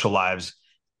commercial lives.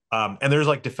 And there's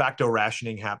like de facto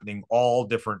rationing happening all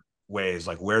different ways,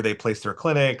 like where they place their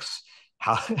clinics,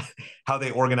 how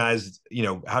they organize,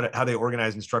 how they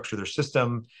organize and structure their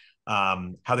system,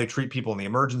 how they treat people in the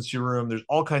emergency room. There's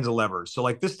all kinds of levers. So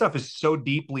like, this stuff is so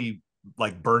deeply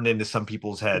like burned into some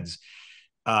people's heads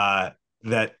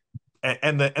that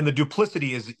and the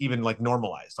duplicity is even like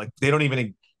normalized. Like, they don't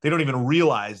even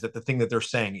realize that the thing that they're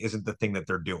saying isn't the thing that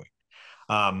they're doing.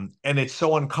 And it's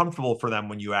so uncomfortable for them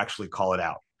when you actually call it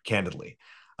out candidly.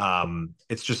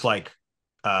 It's just like,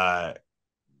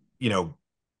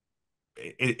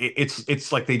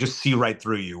 it's like they just see right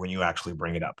through you when you actually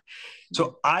bring it up.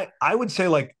 So I would say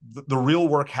like the real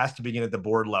work has to begin at the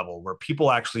board level, where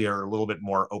people actually are a little bit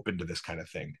more open to this kind of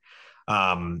thing.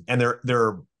 And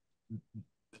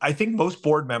I think most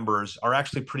board members are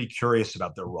actually pretty curious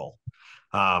about their role.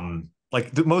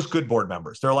 Like the most good board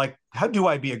members, they're like, how do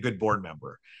I be a good board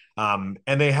member? And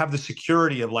they have the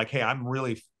security of like, hey,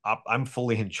 I'm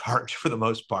fully in charge for the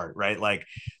most part, right? Like,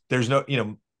 there's no,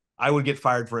 I would get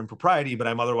fired for impropriety, but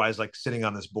I'm otherwise like sitting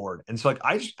on this board. And so like,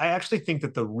 I actually think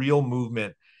that the real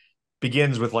movement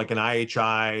begins with like an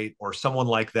IHI or someone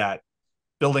like that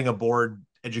building a board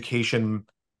education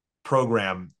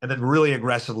program and then really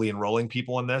aggressively enrolling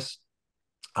people in this,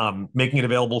 making it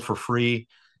available for free,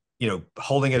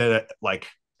 holding it at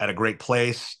a great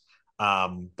place.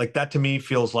 Like, that to me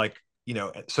feels like,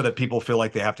 so that people feel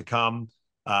like they have to come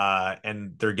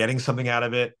and they're getting something out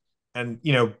of it. And,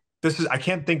 I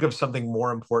can't think of something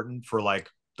more important for like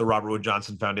the Robert Wood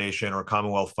Johnson Foundation or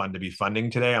Commonwealth Fund to be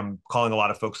funding today. I'm calling a lot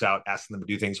of folks out, asking them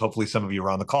to do things. Hopefully some of you are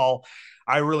on the call.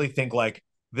 I really think like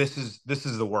this is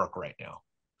the work right now,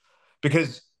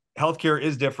 because healthcare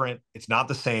is different. It's not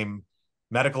the same.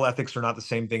 medical ethics are not the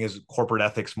same thing as corporate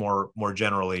ethics more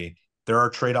generally. There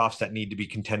are trade-offs that need to be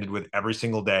contended with every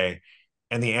single day.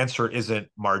 And the answer isn't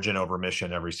margin over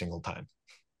mission every single time.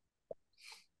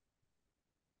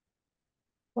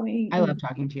 I love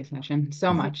talking to you, Sachin,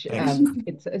 so much.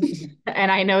 Thanks.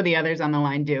 And I know the others on the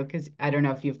line do, because I don't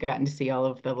know if you've gotten to see all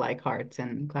of the like hearts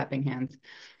and clapping hands.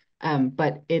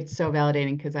 But it's so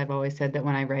validating, because I've always said that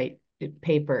when I write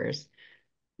papers,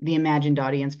 the imagined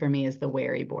audience for me is the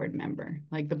wary board member,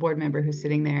 like the board member who's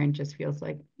sitting there and just feels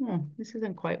like, oh, this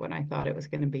isn't quite what I thought it was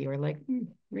going to be, or like,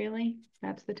 really,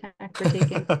 that's the tack we're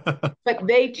taking. But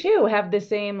they too have the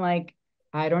same, like,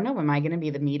 I don't know, am I going to be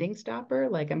the meeting stopper?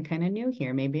 Like, I'm kind of new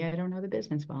here, maybe I don't know the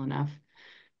business well enough.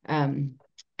 And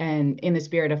in the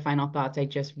spirit of final thoughts, I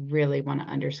just really want to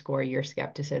underscore your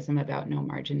skepticism about no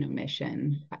margin, no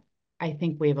mission. I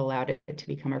think we've allowed it to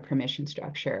become a permission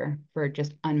structure for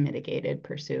just unmitigated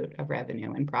pursuit of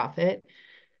revenue and profit.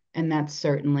 And that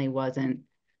certainly wasn't,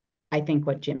 I think,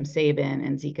 what Jim Sabin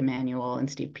and Zeke Emanuel and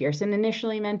Steve Pearson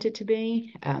initially meant it to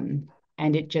be. And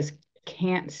it just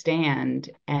can't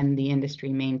stand, and the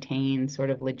industry maintains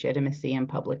sort of legitimacy and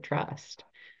public trust.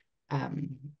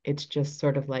 It's just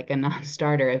sort of like a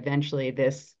non-starter. Eventually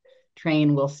this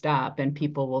train will stop and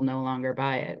people will no longer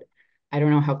buy it. I don't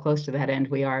know how close to that end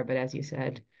we are, but as you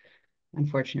said,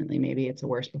 unfortunately, maybe it's a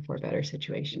worse before better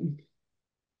situation.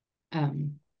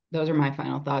 Those are my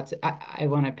final thoughts. I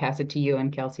want to pass it to you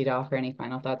and Kelsey to offer any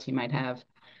final thoughts you might have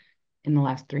in the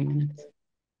last 3 minutes.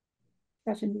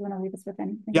 Sachin, do you want to leave us with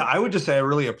anything? Yeah, I would just say I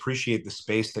really appreciate the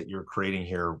space that you're creating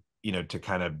here, to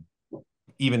kind of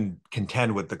even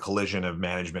contend with the collision of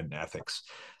management and ethics.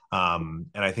 And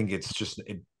I think it's just,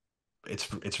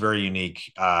 it's very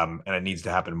unique, and it needs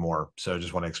to happen more. So I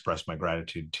just want to express my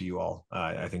gratitude to you all.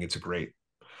 I think it's a great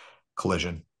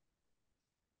collision.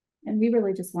 And we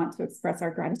really just want to express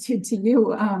our gratitude to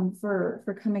you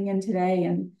for coming in today,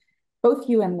 and both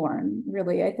you and Lauren,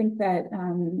 really. I think that,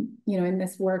 in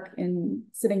this work, in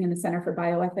sitting in the Center for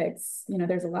Bioethics,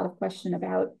 there's a lot of question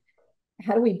about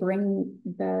how do we bring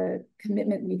the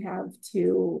commitment we have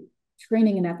to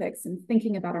training in ethics and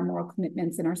thinking about our moral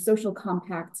commitments and our social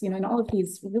compacts, and all of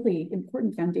these really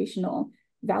important foundational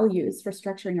values for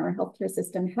structuring our healthcare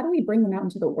system. How do we bring them out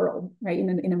into the world, right,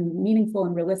 in a meaningful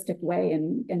and realistic way,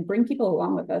 and bring people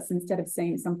along with us, instead of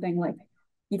saying something like,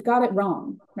 you've got it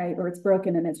wrong, right, or it's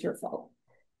broken and it's your fault.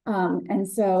 And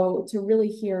so to really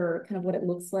hear kind of what it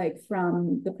looks like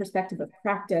from the perspective of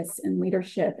practice and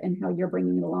leadership and how you're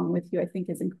bringing it along with you, I think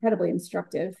is incredibly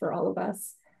instructive for all of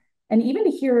us. And even to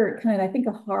hear kind of, I think,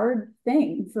 a hard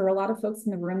thing for a lot of folks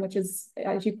in the room, which is,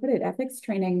 as you put it, ethics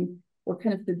training, or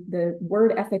kind of the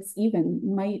word ethics even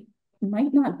might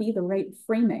not be the right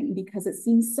framing, because it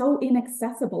seems so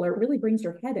inaccessible, or it really brings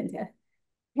your head into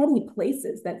heady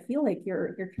places that feel like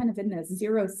you're kind of in a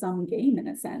zero-sum game in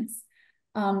a sense.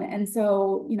 And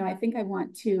so, I think I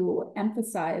want to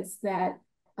emphasize that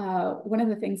one of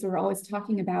the things we're always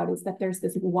talking about is that there's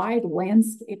this wide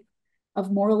landscape of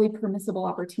morally permissible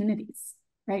opportunities,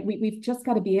 right? We've just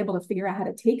got to be able to figure out how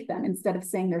to take them, instead of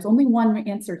saying there's only one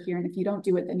answer here, and if you don't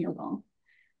do it, then you're wrong.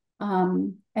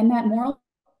 And that moral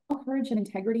courage and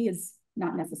integrity is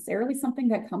not necessarily something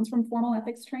that comes from formal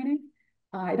ethics training.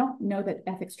 I don't know that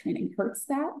ethics training hurts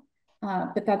that,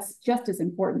 but that's just as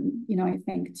important, I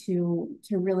think, to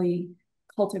really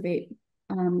cultivate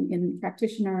in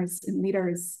practitioners and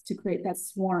leaders, to create that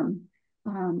swarm,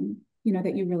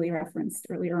 that you really referenced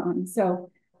earlier on. So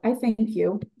I thank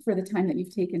you for the time that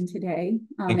you've taken today.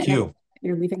 Thank you.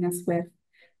 You're leaving us with.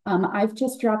 I've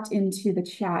just dropped into the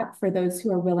chat, for those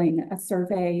who are willing, a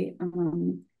survey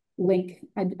link.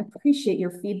 I'd appreciate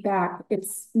your feedback.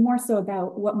 It's more so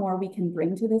about what more we can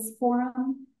bring to this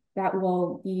forum that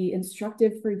will be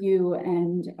instructive for you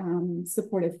and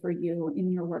supportive for you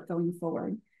in your work going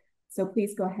forward. So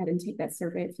please go ahead and take that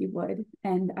survey if you would.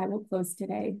 And I will close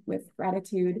today with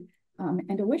gratitude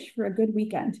and a wish for a good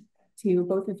weekend to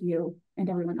both of you and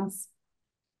everyone else.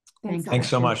 Thanks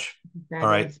so much. All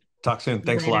right. Talk soon.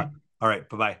 Thanks a lot. All right.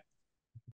 Bye-bye.